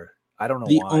this year. I don't know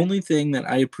why. The only thing that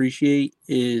I appreciate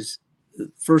is,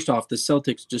 first off, the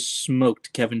Celtics just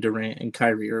smoked Kevin Durant and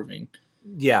Kyrie Irving.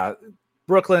 Yeah.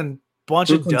 Brooklyn's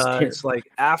of duds. Terrible. Like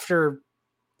after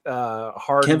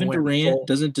Harden, Kevin Durant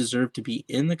doesn't deserve to be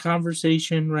in the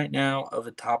conversation right now of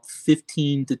a top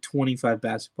 15 to 25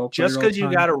 basketball player. Just because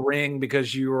you got a ring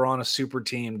because you were on a super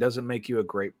team doesn't make you a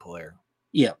great player.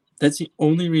 Yeah, that's the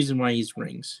only reason why he's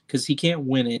rings, because he can't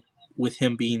win it with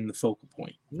him being the focal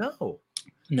point. No,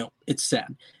 it's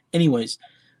sad. Anyways,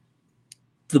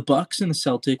 the Bucks and the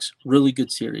Celtics, really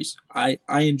good series. I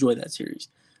enjoy that series.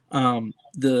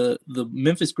 The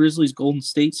Memphis Grizzlies Golden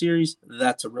State series,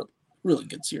 that's a really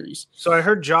good series. So I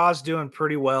heard Jaws doing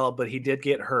pretty well, but he did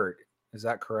get hurt. Is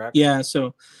that correct? Yeah.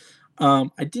 So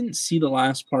I didn't see the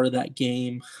last part of that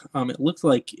game. It looked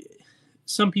like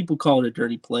some people call it a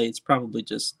dirty play. It's probably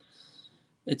just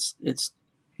it's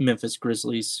Memphis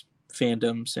Grizzlies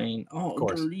fandom saying, "Oh,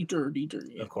 dirty."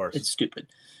 Of course, it's stupid.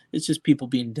 It's just people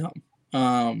being dumb.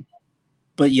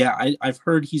 But yeah, I've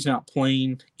heard he's not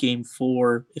playing Game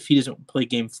 4. If he doesn't play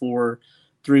Game 4,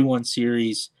 3-1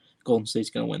 series, Golden State's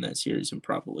going to win that series in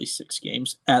probably 6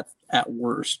 games. At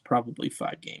worst, probably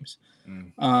 5 games.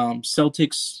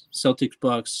 Celtics,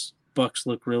 Bucks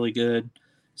look really good.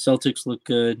 Celtics look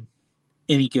good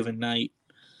any given night.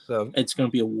 So it's going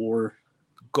to be a war.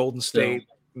 Golden State,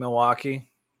 Milwaukee.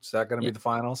 Is that going to be the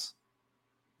finals?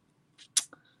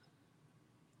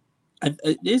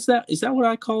 Is that what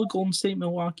I call Golden State,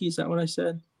 Milwaukee? Is that what I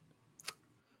said?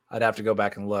 I'd have to go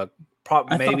back and look.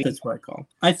 Maybe thought that's what I call.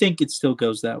 I think it still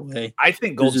goes that way. I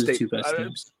think Golden State. Those are the 2 best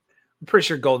teams. I'm pretty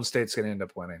sure Golden State's going to end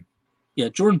up winning. Yeah,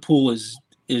 Jordan Poole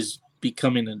is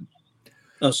becoming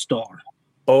a star.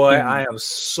 Boy, I am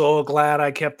so glad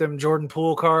I kept them Jordan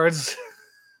Poole cards.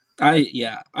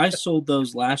 I sold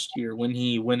those last year when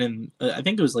he went in. I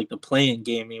think it was like the play-in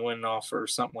game. He went off or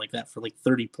something like that for like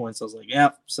 30 points. I was like, yeah.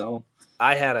 So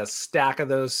I had a stack of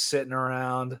those sitting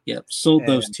around. Yep, sold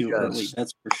those too early.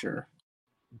 That's for sure.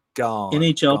 Gone.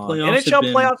 NHL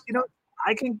playoffs. You know,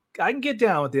 I can get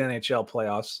down with the NHL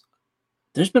playoffs.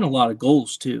 There's been a lot of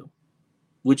goals too,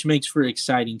 which makes for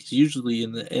exciting because usually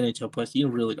in the NHL playoffs you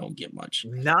really don't get much.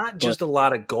 Not just a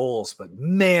lot of goals, but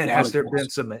man, has there been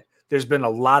some. There's been a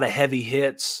lot of heavy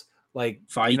hits, like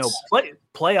fights. You know,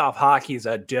 playoff hockey is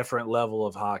a different level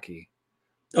of hockey.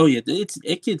 Oh yeah,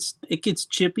 it gets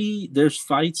chippy. There's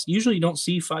fights. Usually, you don't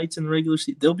see fights in the regular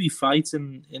season. There'll be fights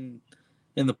in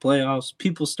the playoffs.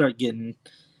 People start getting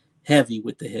heavy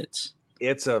with the hits.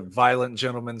 It's a violent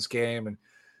gentleman's game,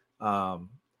 and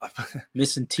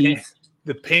missing teeth.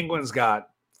 The Penguins got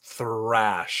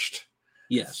thrashed.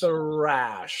 Yes,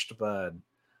 thrashed, bud.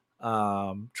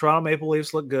 Toronto Maple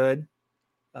Leafs look good.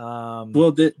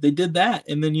 Well, they did that,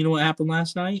 and then you know what happened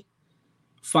last night?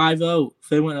 5-0.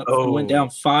 They went down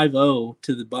 5-0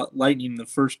 to the Lightning in the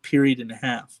first period and a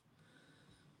half.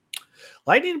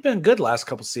 Lightning have been good last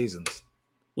couple seasons.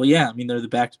 Well, yeah, I mean they're the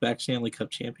back-to-back Stanley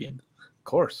Cup champion. Of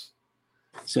course,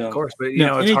 but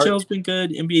NHL's been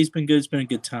good. NBA's been good. It's been a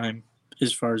good time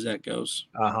as far as that goes.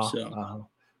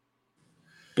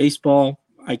 Baseball,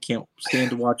 I can't stand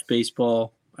to watch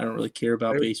baseball. I don't really care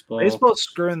about baseball. Baseball's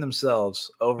screwing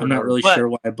themselves over. I'm not really sure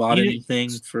why I bought anything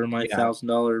for my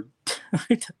 $1,000.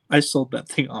 I sold that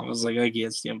thing off. I was like, I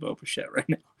can't stand Bo Bichette right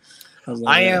now.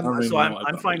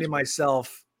 I'm finding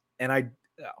myself, and I'm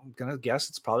gonna guess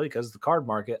it's probably because of the card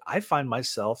market. I find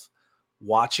myself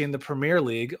watching the Premier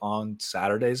League on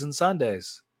Saturdays and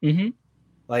Sundays. Mm-hmm.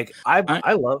 Like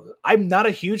I'm not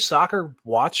a huge soccer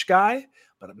watch guy,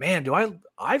 but man,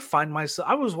 I find myself.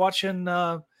 I was watching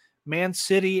Man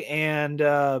City and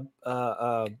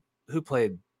who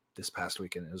played this past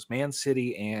weekend? It was Man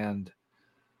City and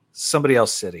somebody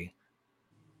else City.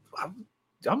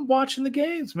 I'm watching the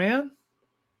games, man.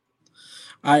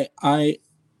 I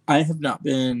have not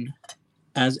been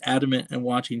as adamant in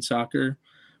watching soccer,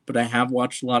 but I have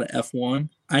watched a lot of F1.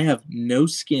 I have no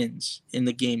skins in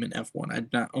the game in F1. I do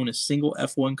not own a single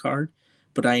F1 card,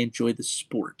 but I enjoy the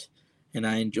sport, and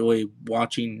I enjoy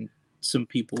watching some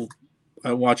people.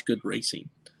 I watch good racing.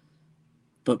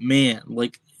 But man,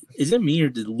 like, is it me or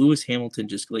did Lewis Hamilton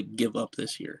just like give up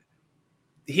this year?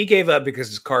 He gave up because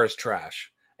his car is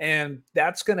trash. And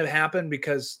that's going to happen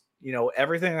because, you know,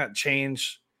 everything that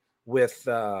changed with,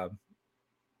 you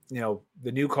know,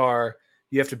 the new car,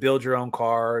 you have to build your own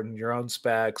car and your own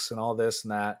specs and all this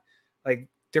and that. Like,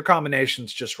 their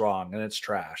combination's just wrong and it's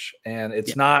trash. And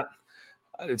it's not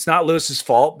Lewis's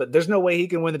fault, but there's no way he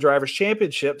can win the drivers'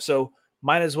 championship. So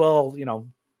might as well, you know,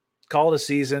 call it a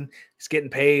season. He's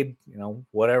getting paid, you know,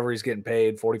 whatever he's getting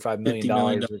paid, $45 million,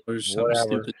 whatever.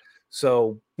 Stupid.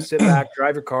 So sit back,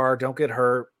 drive your car, don't get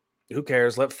hurt. Who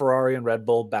cares? Let Ferrari and Red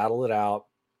Bull battle it out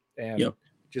and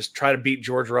just try to beat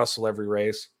George Russell every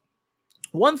race.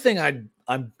 One thing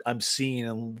I'm seeing,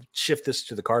 and shift this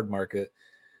to the card market,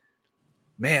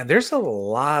 man, there's a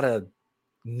lot of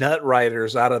nut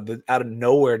riders out of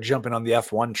nowhere jumping on the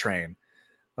F1 train.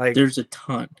 Like, there's a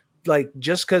ton. Like,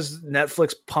 just because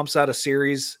Netflix pumps out a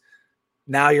series,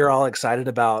 now you're all excited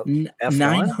about F1?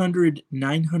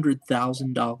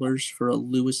 $900,000 for a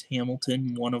Lewis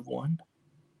Hamilton 1-of-1.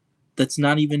 That's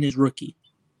not even his rookie.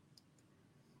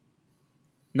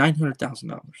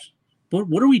 $900,000.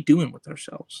 What are we doing with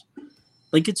ourselves?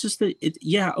 Like, it's just that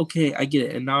okay, I get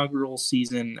it. Inaugural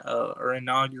season or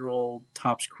inaugural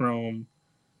Topps Chrome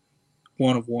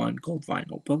 1-of-1 gold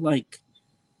vinyl, but like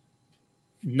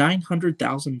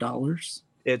 $900,000.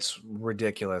 It's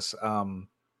ridiculous. That's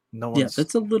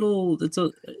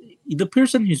the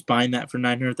person who's buying that for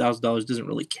 $900,000 doesn't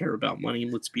really care about money.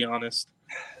 Let's be honest.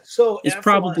 So it's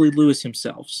probably Lewis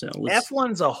himself. So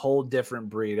F1's a whole different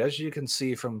breed, as you can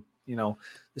see from, you know,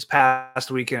 this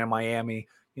past weekend in Miami,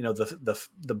 you know,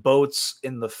 the boats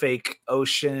in the fake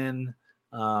ocean,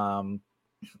 the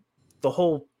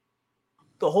whole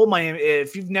Miami.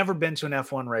 If you've never been to an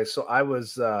F1 race, so I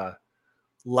was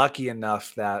lucky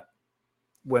enough that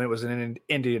when it was in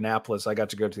Indianapolis, I got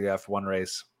to go to the F1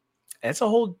 race. And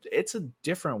it's a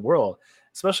different world,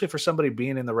 especially for somebody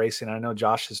being in the racing. I know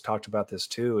Josh has talked about this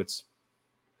too. It's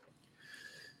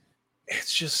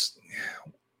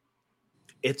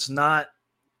not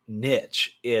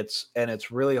niche. It's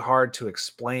really hard to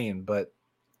explain, but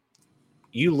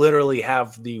you literally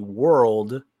have the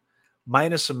world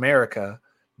minus America.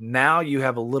 Now you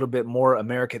have a little bit more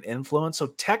American influence. So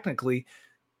technically,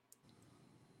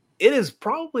 it is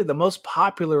probably the most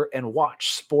popular and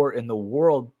watched sport in the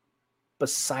world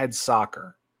besides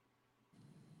soccer.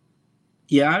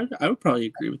 Yeah, I would probably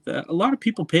agree with that. A lot of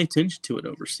people pay attention to it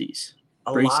overseas.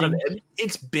 A lot of it.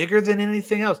 It's bigger than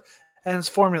anything else. And it's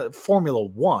Formula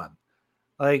One.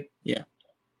 Like, yeah,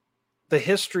 the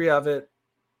history of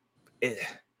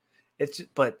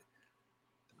but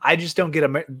I just don't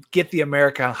get the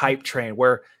America hype train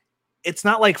where it's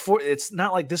not like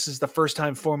this is the first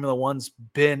time Formula One's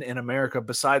been in America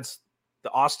besides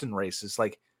the Austin races.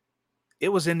 Like, it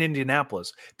was in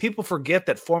Indianapolis. People forget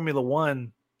that Formula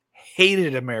One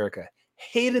hated America,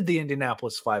 hated the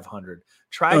Indianapolis 500,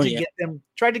 tried to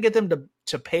get them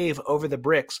to pave over the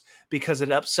bricks because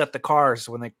it upset the cars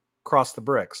when they crossed the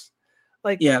bricks.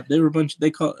 Like, yeah, they were a bunch.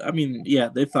 They thought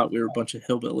we were a bunch of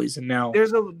hillbillies, and now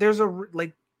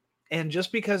and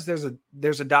just because there's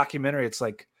a documentary, it's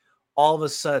like all of a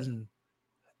sudden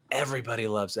everybody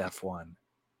loves F1.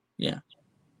 Yeah.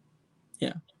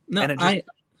 No, and it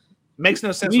makes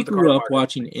no sense. We grew up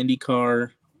watching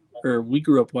IndyCar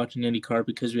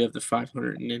because we have the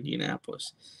 500 in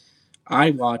Indianapolis.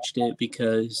 I watched it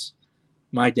because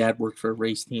my dad worked for a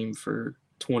race team for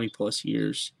 20 plus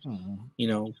years. Mm-hmm. You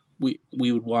know, we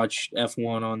would watch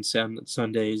F1 on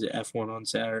Sundays, F1 on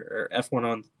Saturday, or F1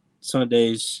 on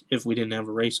Sundays if we didn't have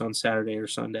a race on Saturday or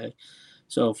Sunday.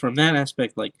 So from that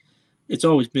aspect, like, it's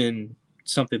always been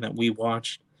something that we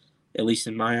watched, at least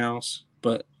in my house.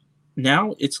 But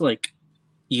now it's like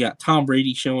you got Tom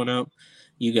Brady showing up,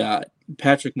 you got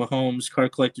Patrick Mahomes, Car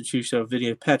Collector 2 show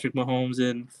video, Patrick Mahomes,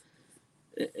 and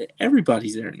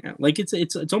everybody's there now. Like,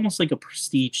 it's almost like a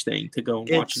prestige thing to go and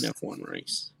watch an F1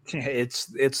 race.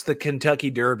 It's the Kentucky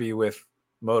Derby with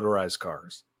motorized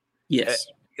cars. Yes.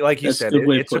 Like you said,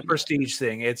 it's a prestige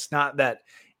thing. It's not that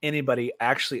anybody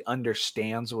actually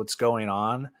understands what's going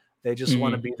on. They just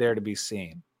want to be there to be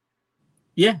seen.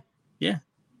 Yeah.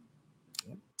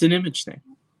 It's an image thing.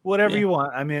 Whatever you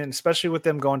want. I mean, especially with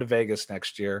them going to Vegas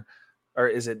next year. Or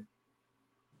is it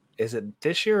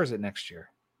this year or is it next year?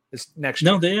 It's next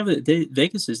year. No,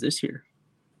 Vegas is this year.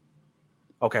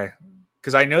 Okay.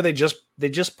 Because I know they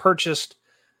just purchased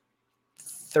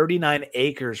 39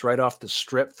 acres right off the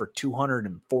strip for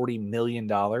 $240 million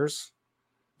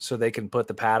so they can put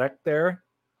the paddock there.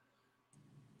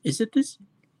 Is it this?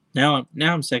 Now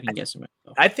I'm second guessing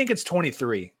myself. I think it's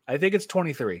 23.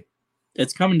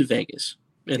 It's coming to Vegas.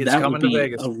 And it's coming to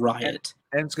Vegas. A riot.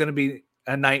 And it's going to be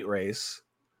a night race.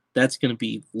 That's going to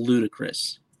be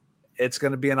ludicrous. It's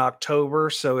going to be in October,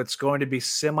 so it's going to be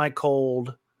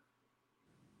semi-cold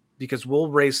because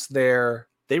we'll race there.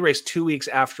 They race 2 weeks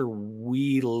after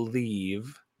we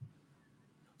leave.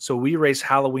 So we race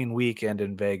Halloween weekend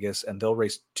in Vegas, and they'll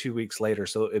race 2 weeks later.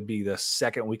 So it'd be the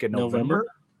second week of November.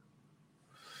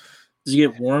 Does it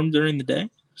get warm during the day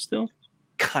still?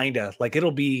 Kind of. Like,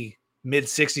 it'll be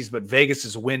mid-60s, but Vegas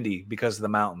is windy because of the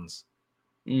mountains.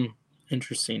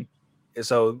 Interesting.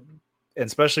 So, and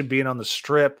especially being on the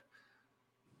strip,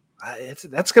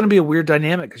 that's going to be a weird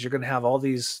dynamic because you're going to have all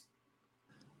these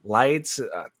lights.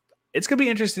 It's going to be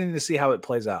interesting to see how it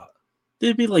plays out.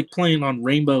 It'd be like playing on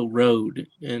Rainbow Road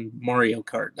in Mario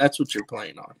Kart. That's what you're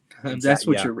playing on. That's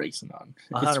what you're racing on.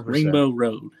 100%. It's Rainbow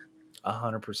Road.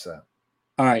 100%.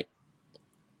 All right.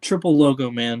 Triple logo,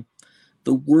 man.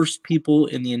 The worst people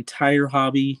in the entire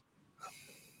hobby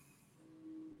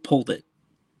pulled it.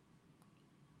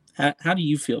 How do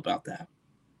you feel about that?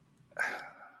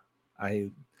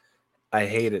 I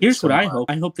hate it. Here's what I hope.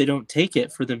 I hope they don't take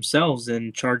it for themselves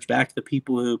and charge back the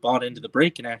people who bought into the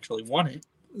break and actually won it.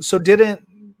 So didn't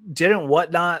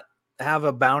Whatnot have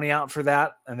a bounty out for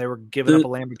that, and they were giving up a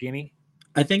Lamborghini?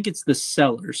 I think it's the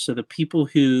sellers. So the people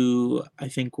who I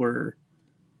think were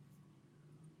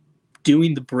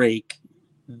doing the break,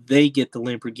 they get the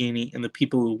Lamborghini, and the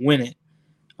people who win it,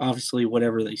 obviously,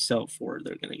 whatever they sell for,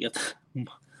 they're going to get.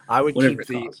 I'd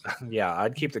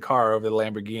keep the car over the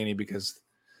Lamborghini because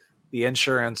the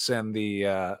insurance and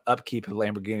the upkeep of the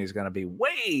Lamborghini is going to be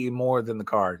way more than the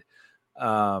car.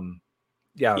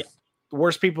 Yeah, the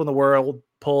worst people in the world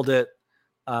pulled it.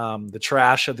 The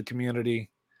trash of the community.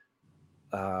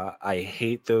 I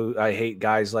hate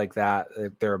guys like that.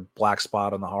 They're a black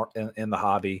spot on in the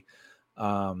hobby.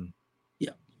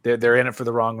 They're in it for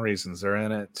the wrong reasons. They're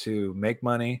in it to make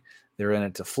money. They're in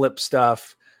it to flip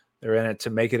stuff. They're in it to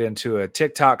make it into a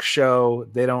TikTok show.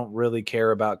 They don't really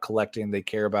care about collecting. They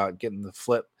care about getting the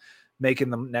flip, making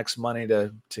the next money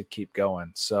to keep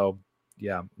going. So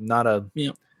yeah, not a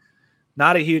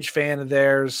huge fan of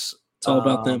theirs. It's all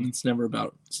about them. It's never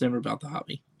about the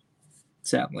hobby.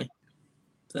 Sadly,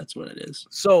 that's what it is.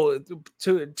 So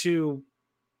to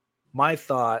my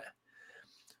thought,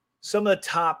 some of the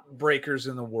top breakers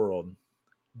in the world,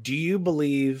 do you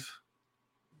believe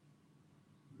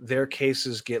their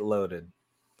cases get loaded,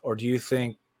 or do you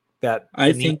think that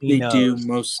I think they do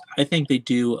I think they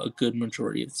do a good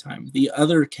majority of the time. The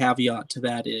other caveat to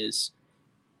that is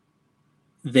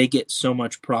they get so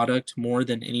much product more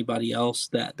than anybody else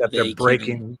that they're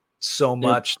breaking so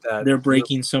much that they're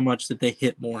breaking so much that they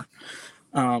hit more.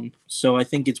 So I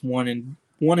think it's one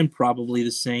and probably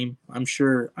the same. I'm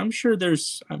sure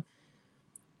there's,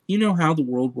 you know how the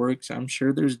world works. I'm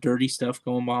sure there's dirty stuff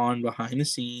going on behind the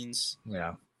scenes.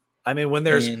 Yeah. I mean, when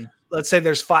let's say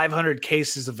there's 500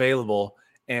 cases available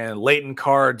and Leighton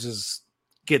Cards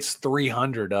gets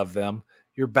 300 of them,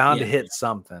 you're bound to hit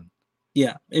something.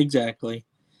 Yeah, exactly.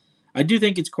 I do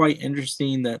think it's quite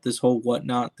interesting that this whole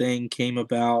whatnot thing came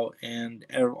about and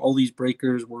all these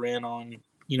breakers were in on,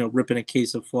 ripping a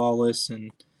case of Flawless,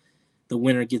 and the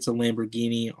winner gets a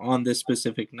Lamborghini on this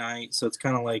specific night. So it's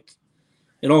kind of like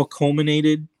it all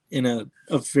culminated in a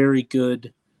very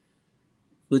good,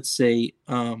 let's say,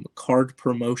 card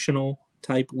promotional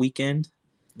type weekend.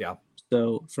 Yeah.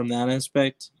 So from that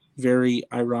aspect, very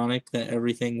ironic that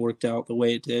everything worked out the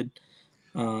way it did.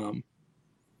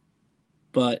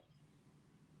 But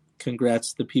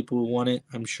congrats to the people who won it.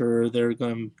 I'm sure their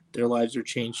lives are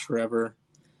changed forever.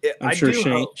 I'm sure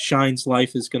Shine's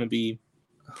life is going to be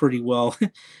pretty well.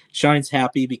 Shine's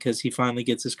happy because he finally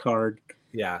gets his card.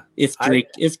 Yeah. If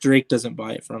Drake doesn't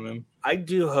buy it from him. I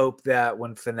do hope that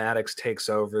when Fanatics takes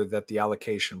over, that the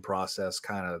allocation process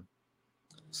kind of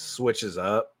switches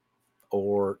up,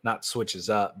 or not switches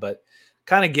up, but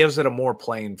kind of gives it a more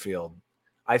playing field.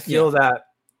 I feel that,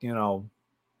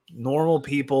 normal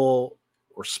people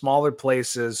or smaller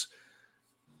places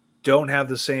don't have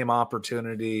the same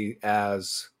opportunity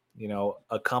as,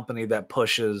 a company that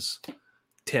pushes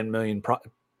 $10 million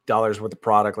worth of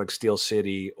product like Steel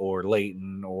City or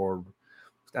Leighton, or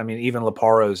even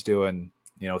Leparo's doing,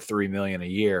 $3 million a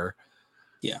year.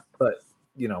 Yeah. But,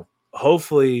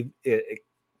 hopefully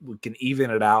we can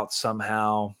even it out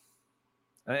somehow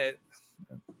and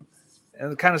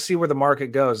kind of see where the market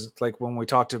goes. It's like when we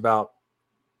talked about,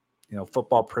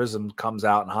 Football Prism comes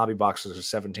out and hobby boxes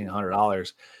are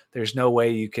 $1,700. There's no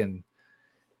way you can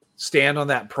stand on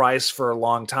that price for a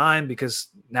long time, because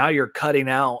now you're cutting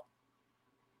out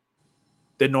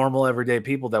the normal everyday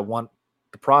people that want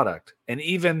the product. And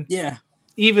even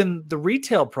the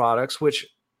retail products, which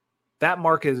that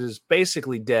market is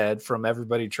basically dead from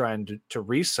everybody trying to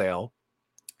resale,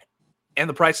 and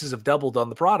the prices have doubled on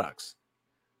the products.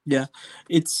 Yeah.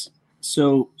 It's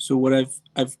so what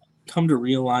I've come to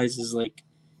realize is, like,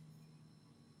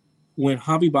 when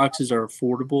hobby boxes are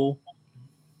affordable,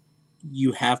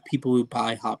 you have people who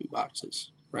buy hobby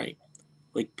boxes, right?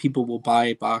 Like, people will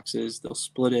buy boxes, they'll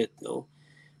split it, they'll,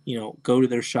 go to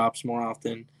their shops more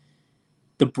often.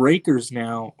 The breakers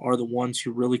now are the ones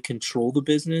who really control the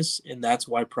business, and that's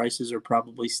why prices are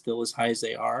probably still as high as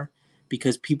they are,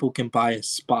 because people can buy a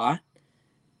spot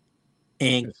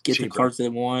and get the cards they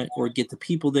want, or get the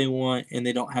people they want, and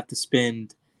they don't have to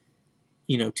spend,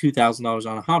 $2,000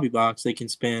 on a hobby box. They can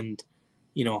spend,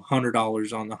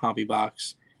 $100 on the hobby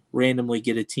box, randomly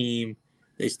get a team.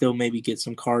 They still maybe get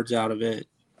some cards out of it,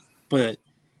 but,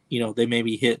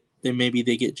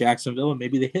 they get Jacksonville, and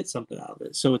maybe they hit something out of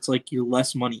it. So it's like you're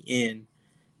less money in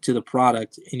to the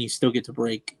product, and you still get to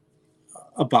break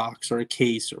a box or a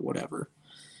case or whatever.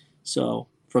 So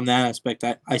from that aspect,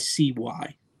 I see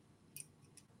why.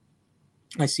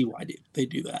 I see why they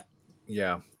do that.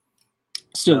 Yeah.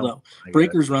 Still, though,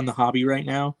 breakers run the hobby right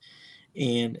now,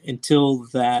 and until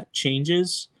that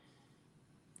changes,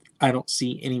 I don't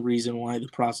see any reason why the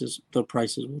prices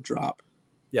will drop.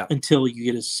 Yeah. Until you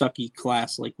get a sucky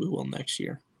class like we will next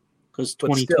year, because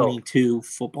 2022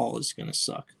 football is going to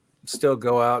suck. Still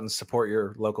go out and support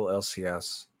your local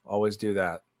LCS. Always do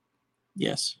that.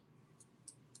 Yes.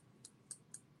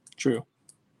 True.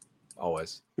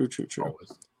 Always. True.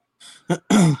 Always.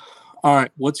 All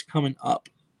right, what's coming up?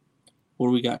 What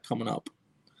do we got coming up?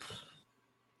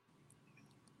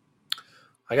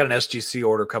 I got an SGC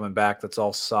order coming back that's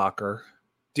all soccer.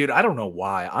 Dude, I don't know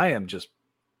why. I am just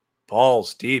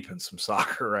balls deep in some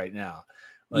soccer right now.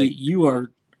 Like You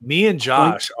are me and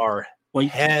Josh are quite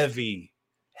heavy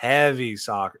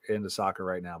soccer into soccer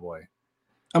right now, boy.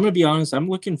 I'm gonna be honest. I'm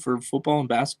looking for football and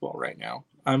basketball right now.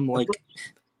 I'm like,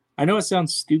 I know it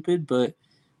sounds stupid, but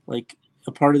like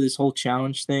a part of this whole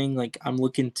challenge thing, like I'm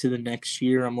looking to the next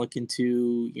year. I'm looking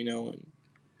to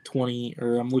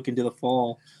I'm looking to the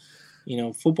fall.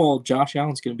 Football. Josh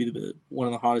Allen's gonna be one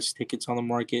of the hottest tickets on the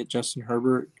market. Justin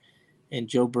Herbert and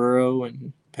Joe Burrow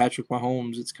and Patrick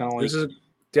Mahomes. It's kind of like this is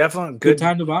definitely good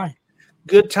time to buy.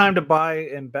 Good time to buy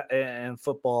in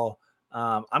football.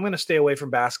 I'm going to stay away from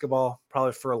basketball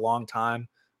probably for a long time.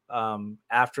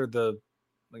 After the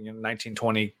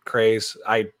 1920 craze,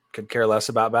 I could care less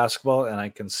about basketball, and I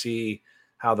can see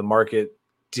how the market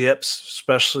dips,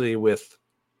 especially with,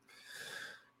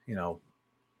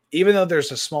 even though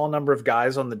there's a small number of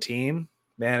guys on the team,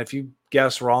 man, if you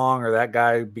guess wrong or that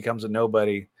guy becomes a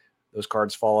nobody, those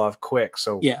cards fall off quick.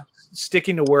 So yeah,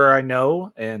 sticking to where I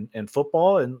know and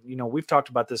football, and we've talked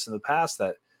about this in the past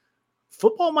that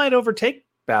football might overtake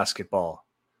basketball.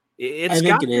 I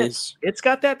think it is. It's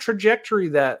got that trajectory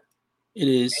that it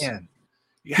is. Man,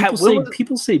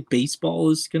 people say baseball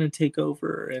is going to take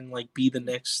over and like be the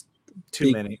next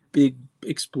big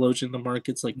explosion in the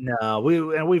markets. Like no,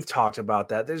 we've talked about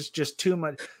that. There's just too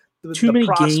much. Too many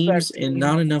games and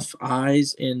not enough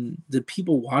eyes, and the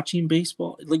people watching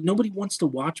baseball, like nobody wants to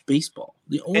watch baseball.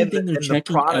 The only thing they're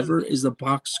checking ever is the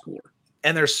box score.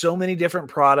 And there's so many different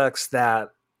products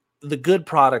the good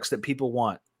products that people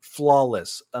want,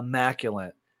 flawless,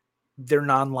 immaculate, they're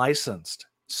non-licensed.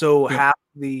 So half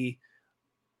the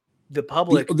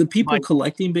public, the people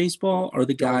collecting baseball are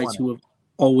the guys who have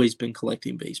always been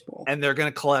collecting baseball, and they're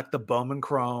going to collect the Bowman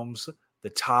Chromes,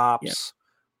 the tops.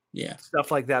 Yeah.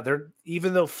 Stuff like that.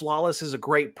 Even though flawless is a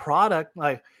great product,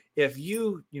 like if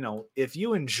you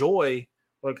enjoy,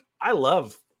 like I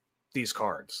love these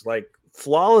cards. Like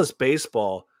flawless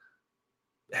baseball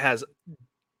has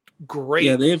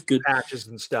great they have good patches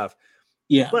and stuff.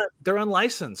 Yeah. But they're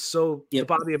unlicensed. So the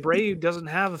Bobby Abreu doesn't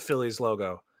have a Phillies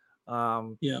logo.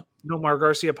 Nomar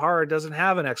Garcia Parra doesn't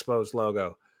have an Expos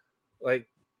logo. Like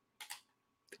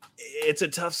it's a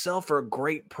tough sell for a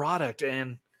great product,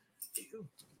 and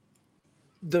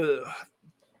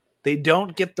they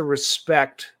don't get the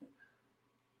respect.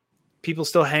 People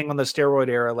still hang on the steroid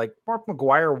era, like Mark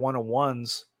McGwire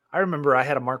 101s. I remember I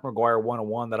had a Mark McGwire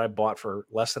 101 that I bought for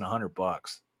less than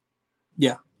 $100.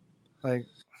 Yeah.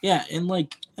 And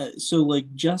like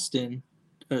Justin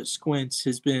Squints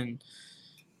he's been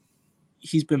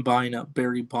buying up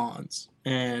Barry Bonds,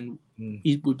 and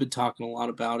we've been talking a lot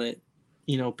about it.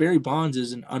 Barry Bonds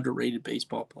is an underrated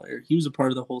baseball player. He was a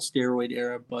part of the whole steroid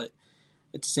era, but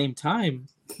at the same time,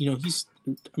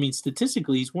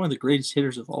 statistically, he's one of the greatest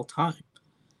hitters of all time.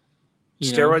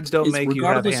 Steroids don't make you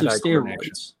have hand-eye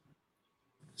coordination.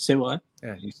 Say what?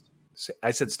 Yeah,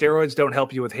 I said steroids don't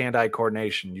help you with hand-eye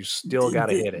coordination. You still got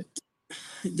to hit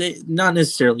it. Not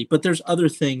necessarily, but there's other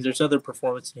things. There's other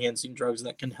performance-enhancing drugs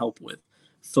that can help with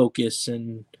focus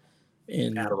and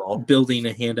Adderall. Building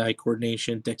a hand-eye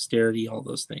coordination, dexterity, all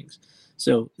those things.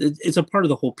 So it's a part of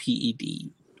the whole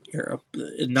PED era,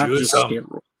 not just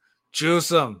steroids. Juice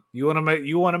them. You want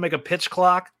to make a pitch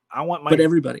clock? But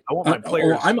everybody. I want my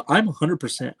players. I'm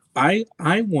 100%. I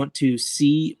want to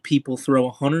see people throw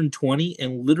 120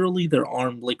 and literally their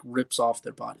arm like rips off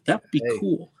their body. That'd be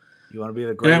cool. You want to be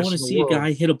the greatest. And I want to see a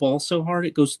guy hit a ball so hard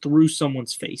it goes through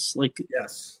someone's face. Like,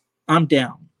 yes, I'm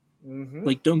down. Mm-hmm.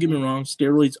 Like, don't get me wrong,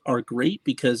 steroids are great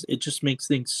because it just makes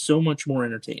things so much more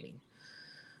entertaining.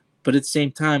 But at the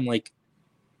same time, like,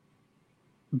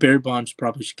 Barry Bonds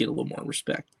probably should get a little more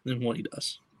respect than what he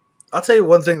does. I'll tell you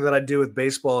one thing that I do with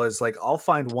baseball is like I'll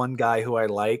find one guy who I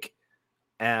like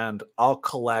and I'll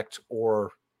collect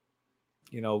or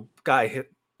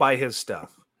buy his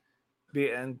stuff.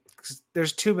 And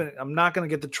there's too many. I'm not going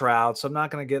to get the Trouts. I'm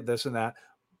not going to get this and that.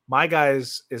 My guy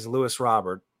is Luis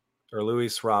Robert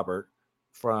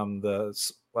from the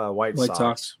White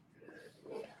Sox.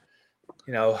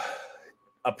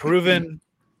 A proven.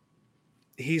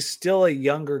 He's still a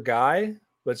younger guy,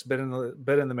 but's been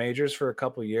in the majors for a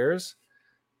couple years.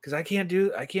 Because I can't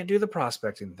do the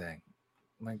prospecting thing.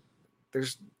 Like,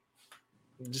 just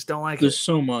don't like it. There's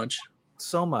so much.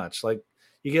 Like,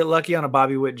 you get lucky on a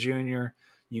Bobby Witt Jr.,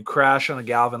 you crash on a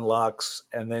Galvin Lux,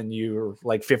 and then you're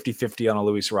like 50-50 on a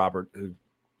Luis Robert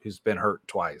who's been hurt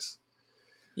twice.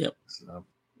 Yep. So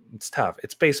it's tough.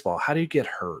 It's baseball. How do you get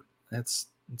hurt? It's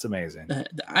amazing.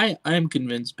 I am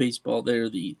convinced baseball, they're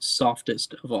the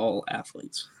softest of all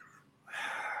athletes.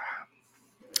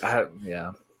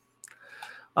 Yeah,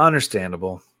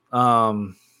 understandable.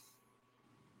 I'm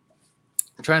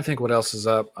trying to think what else is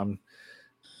up.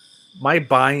 My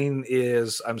buying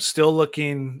is I'm still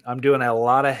looking. I'm doing a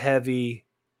lot of heavy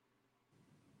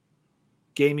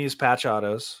game use patch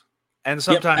autos, and Yep,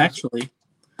 sometimes actually,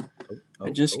 I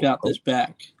just got this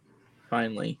back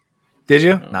finally. Did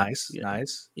you? Nice, yeah.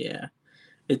 nice. Yeah,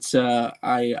 it's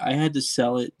I had to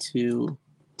sell it to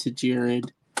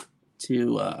Jared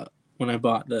to when I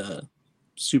bought the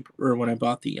when I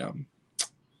bought the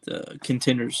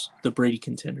contenders, the Brady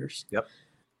contenders. Yep.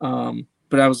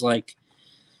 But I was like,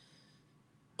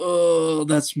 oh,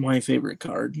 that's my favorite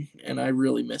card, and I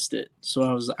really missed it.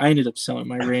 So I ended up selling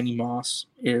my Randy Moss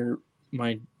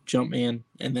my Jumpman,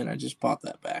 and then I just bought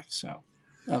that back. So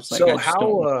I was like, I just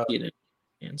don't want to get it.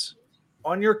 Hands.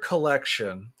 On your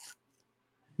collection,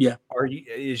 yeah,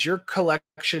 is your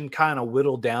collection kind of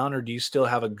whittled down, or do you still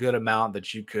have a good amount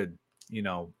that you could,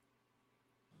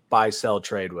 buy, sell,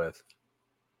 trade with?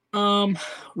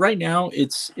 Right now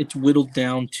it's whittled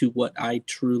down to what I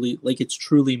truly like. It's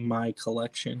truly my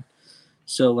collection.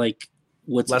 So like,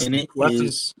 what's in it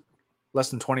is less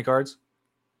than 20 cards.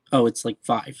 Oh, it's like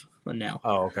 5 now.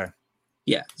 Oh, okay.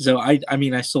 Yeah. So I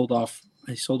mean I sold off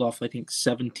I think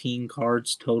 17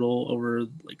 cards total over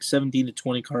like 17 to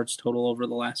 20 cards total over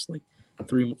the last like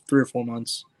 3 or 4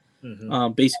 months.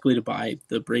 Mm-hmm. Basically to buy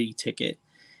the Brady ticket,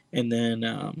 and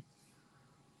then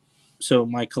so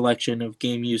my collection of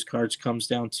game used cards comes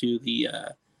down to the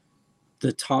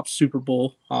top Super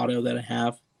Bowl auto that I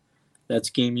have. That's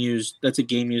game used. That's a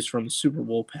game used from the Super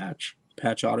Bowl patch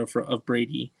auto of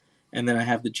Brady, and then I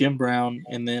have the Jim Brown,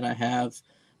 and then I have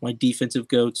my defensive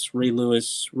goats: Ray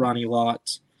Lewis, Ronnie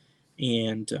Lott,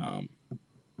 and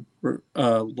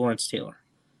Lawrence Taylor.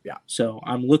 Yeah. So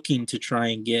I'm looking to try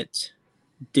and get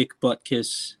Dick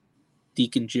Butkus,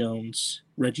 Deacon Jones,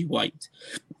 Reggie White.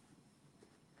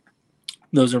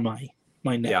 Those are my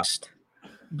next.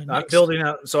 I'm building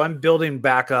up, so I'm building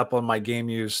back up on my game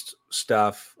used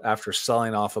stuff after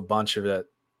selling off a bunch of it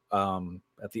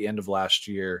at the end of last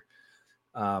year.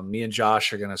 Me and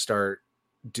Josh are going to start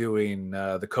doing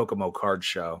the Kokomo card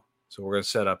show, so we're going to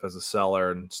set up as a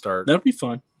seller and start. That'll be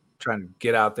fun. Trying to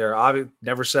get out there. I've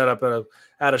never set up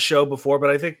at a show before, but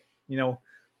I think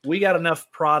we got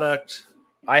enough product.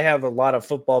 I have a lot of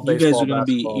football, baseball. You guys are going to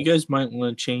be. You guys might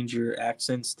want to change your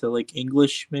accents to like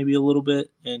English, maybe a little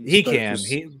bit. And he can.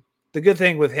 The good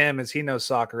thing with him is he knows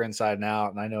soccer inside and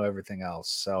out, and I know everything else.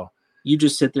 So you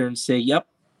just sit there and say, "Yep,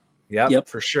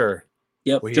 for sure."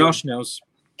 Yep, Josh knows.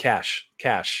 Cash.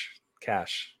 I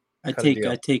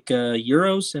take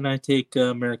euros and I take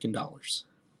American dollars.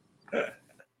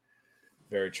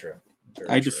 Very true.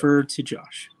 I defer to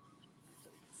Josh.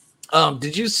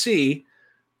 Did you see?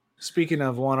 Speaking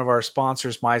of one of our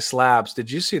sponsors, My Slabs, did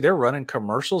you see they're running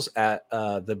commercials at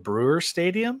the Brewer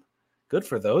Stadium? Good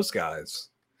for those guys.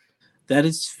 That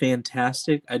is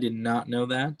fantastic. I did not know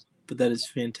that, but that is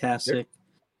fantastic.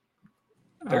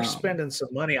 They're spending some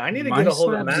money. I need to get a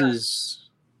hold of that.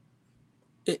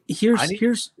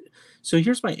 Here's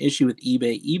my issue with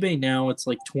eBay. eBay now it's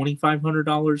like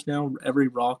 $2,500 now. Every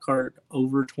raw card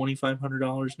over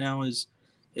 $2,500 now is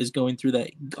going through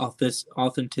that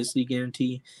authenticity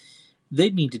guarantee. They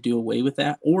need to do away with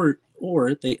that, or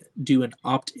they do an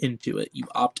opt into it. You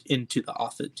opt into the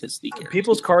authenticity guarantee.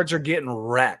 People's cards are getting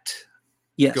wrecked.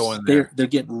 Yes, they're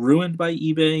getting ruined by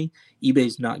eBay.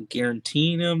 eBay's not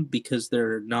guaranteeing them because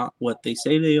they're not what they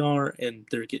say they are, and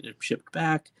they're getting them shipped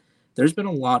back. There's been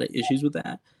a lot of issues with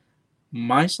that.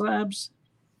 My Slabs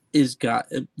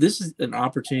this is an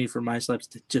opportunity for My Slabs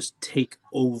to just take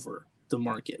over the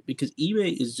market, because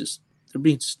eBay is just, they're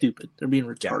being stupid. They're being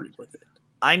retarded with it.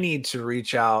 I need to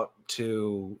reach out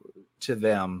to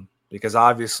them, because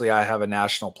obviously I have a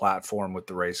national platform with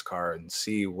the race car, and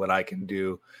see what I can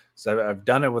do. So I've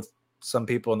done it with some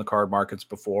people in the card markets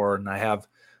before, and I have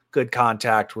good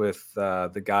contact with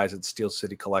the guys at Steel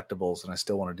City Collectibles, and I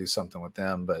still want to do something with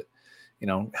them. But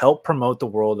help promote the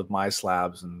world of My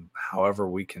Slabs, and however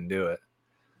we can do it.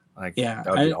 That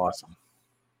would be awesome.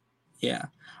 Yeah.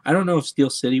 I don't know if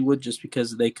Steel City would, just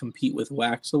because they compete with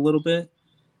Wax a little bit.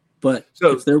 But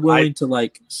if they're willing to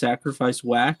like sacrifice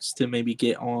Wax to maybe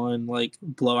get on like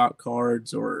Blowout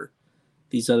Cards or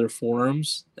these other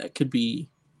forums, that could be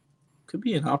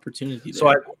an opportunity there.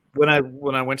 So when I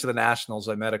went to the Nationals,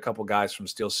 I met a couple guys from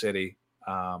Steel City.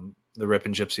 The Rip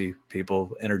and Gypsy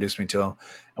people introduced me to them,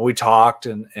 and we talked,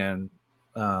 and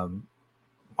I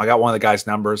got one of the guys'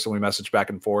 numbers, and we messaged back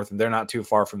and forth, and they're not too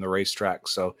far from the racetrack.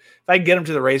 So if I can get them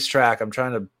to the racetrack, I'm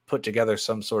trying to put together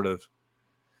some sort of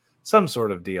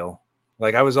deal.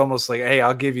 Like I was almost like, hey,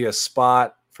 I'll give you a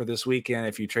spot for this weekend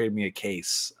if you trade me a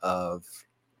case of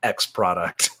X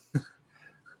product.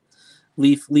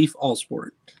 Leaf all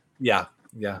sport. Yeah.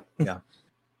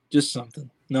 Just something.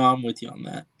 No, I'm with you on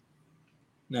that.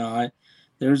 No, I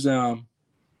don't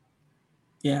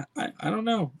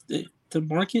know. The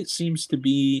market seems to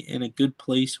be in a good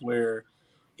place where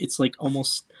it's like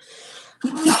almost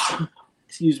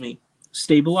excuse me,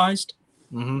 stabilized.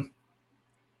 Mm-hmm.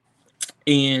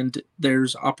 And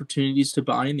there's opportunities to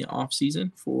buy in the off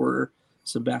season for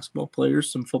some basketball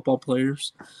players, some football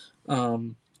players.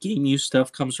 Game use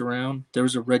stuff comes around. There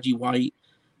was a Reggie White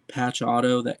patch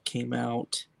auto that came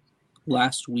out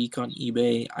last week on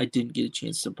eBay. I didn't get a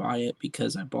chance to buy it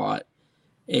because I bought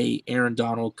a Aaron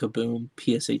Donald Kaboom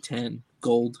PSA 10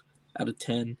 gold out of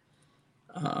 10.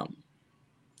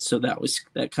 So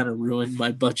that kind of ruined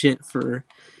my budget for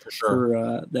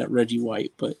that Reggie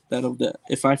White. But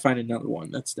if I find another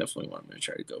one, that's definitely what I'm going to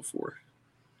try to go for.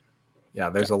 Yeah,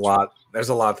 there's a lot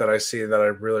that I see that I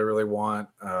really, really want.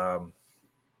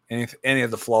 Any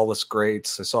of the flawless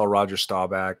greats. I saw Roger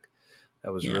Staubach.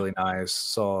 That was really nice.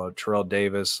 Saw Terrell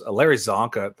Davis, Larry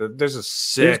Zonka. There's a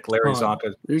sick Larry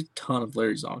Zonka. There's a ton of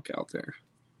Larry Zonka out there.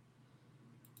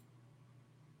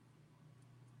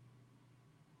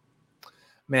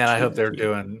 Man, I hope they're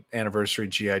doing anniversary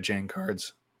G.I. Jane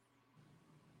cards.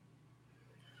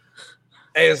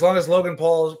 Hey, as long as Logan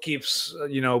Paul keeps,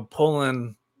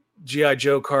 pulling G.I.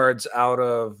 Joe cards out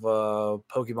of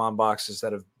Pokemon boxes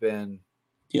that have been.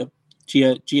 Yep.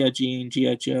 G.I. Jane,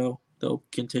 G.I. Joe, they'll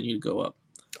continue to go up.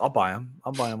 I'll buy them.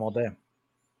 I'll buy them all day.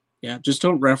 Yeah, just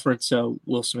don't reference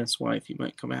Will Smith's wife. He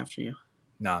might come after you.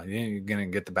 No, you're going to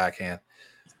get the backhand.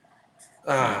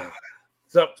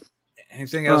 So,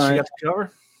 anything else you got to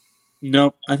cover?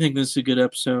 Nope. I think this is a good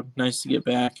episode. Nice to get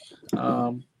back.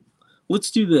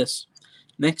 Let's do this.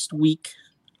 Next week,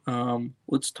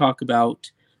 let's talk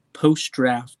about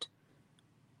post-draft.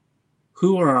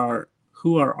 Who are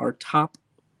our top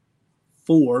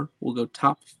 4? We'll go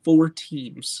top 4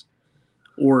 teams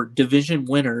or division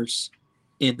winners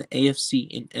in the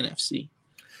AFC and NFC.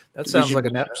 That sounds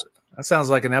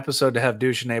like an episode to have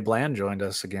Duchesne Bland joined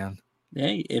us again.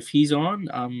 Hey, if he's on,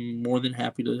 I'm more than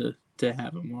happy to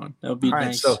have him on. That would be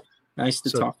nice. Nice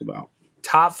to talk about.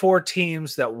 Top 4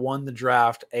 teams that won the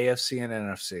draft, AFC and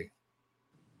NFC.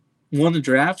 Won the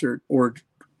draft or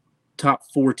top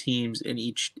 4 teams in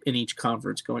each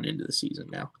conference going into the season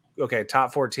now. Okay,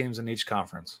 top 4 teams in each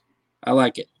conference. I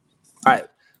like it. All right.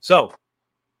 So,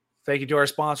 thank you to our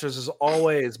sponsors as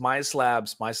always,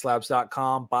 MySlabs,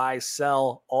 myslabs.com. Buy,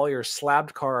 sell all your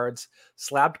slabbed cards,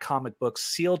 slabbed comic books,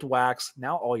 sealed wax,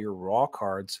 now all your raw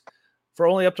cards for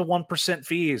only up to 1%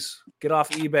 fees. Get off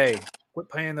eBay. Quit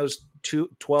paying those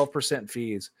 12%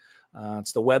 fees.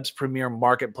 It's the web's premier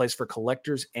marketplace for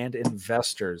collectors and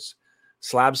investors.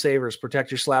 Slab Savers,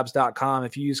 protectyourslabs.com.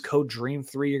 If you use code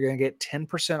DREAM3, you're going to get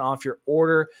 10% off your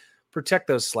order. Protect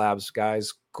those slabs,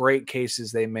 guys. Great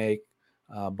cases they make.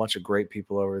 A bunch of great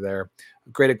people over there.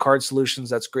 Graded Card Solutions,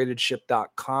 that's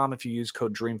gradedship.com. If you use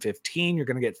code DREAM15, you're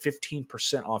going to get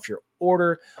 15% off your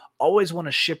order. Always want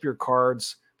to ship your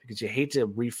cards because you hate to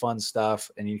refund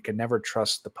stuff and you can never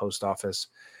trust the post office.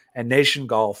 And Nation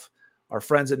Golf. Our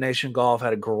friends at Nation Golf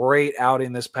had a great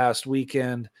outing this past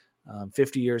weekend.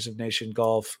 50 years of Nation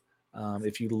Golf.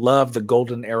 If you love the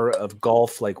golden era of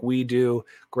golf like we do,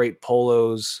 great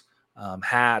polos,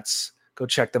 hats, go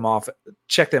check them out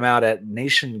at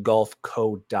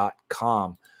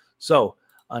nationgolfco.com. So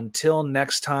until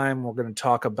next time, we're going to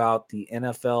talk about the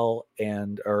NFL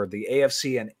or the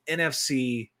AFC and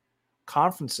NFC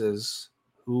conferences.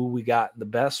 Who we got the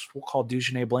best? We'll call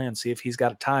Duchesne Bland, see if he's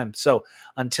got time. So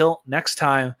until next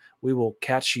time, we will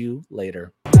catch you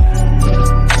later.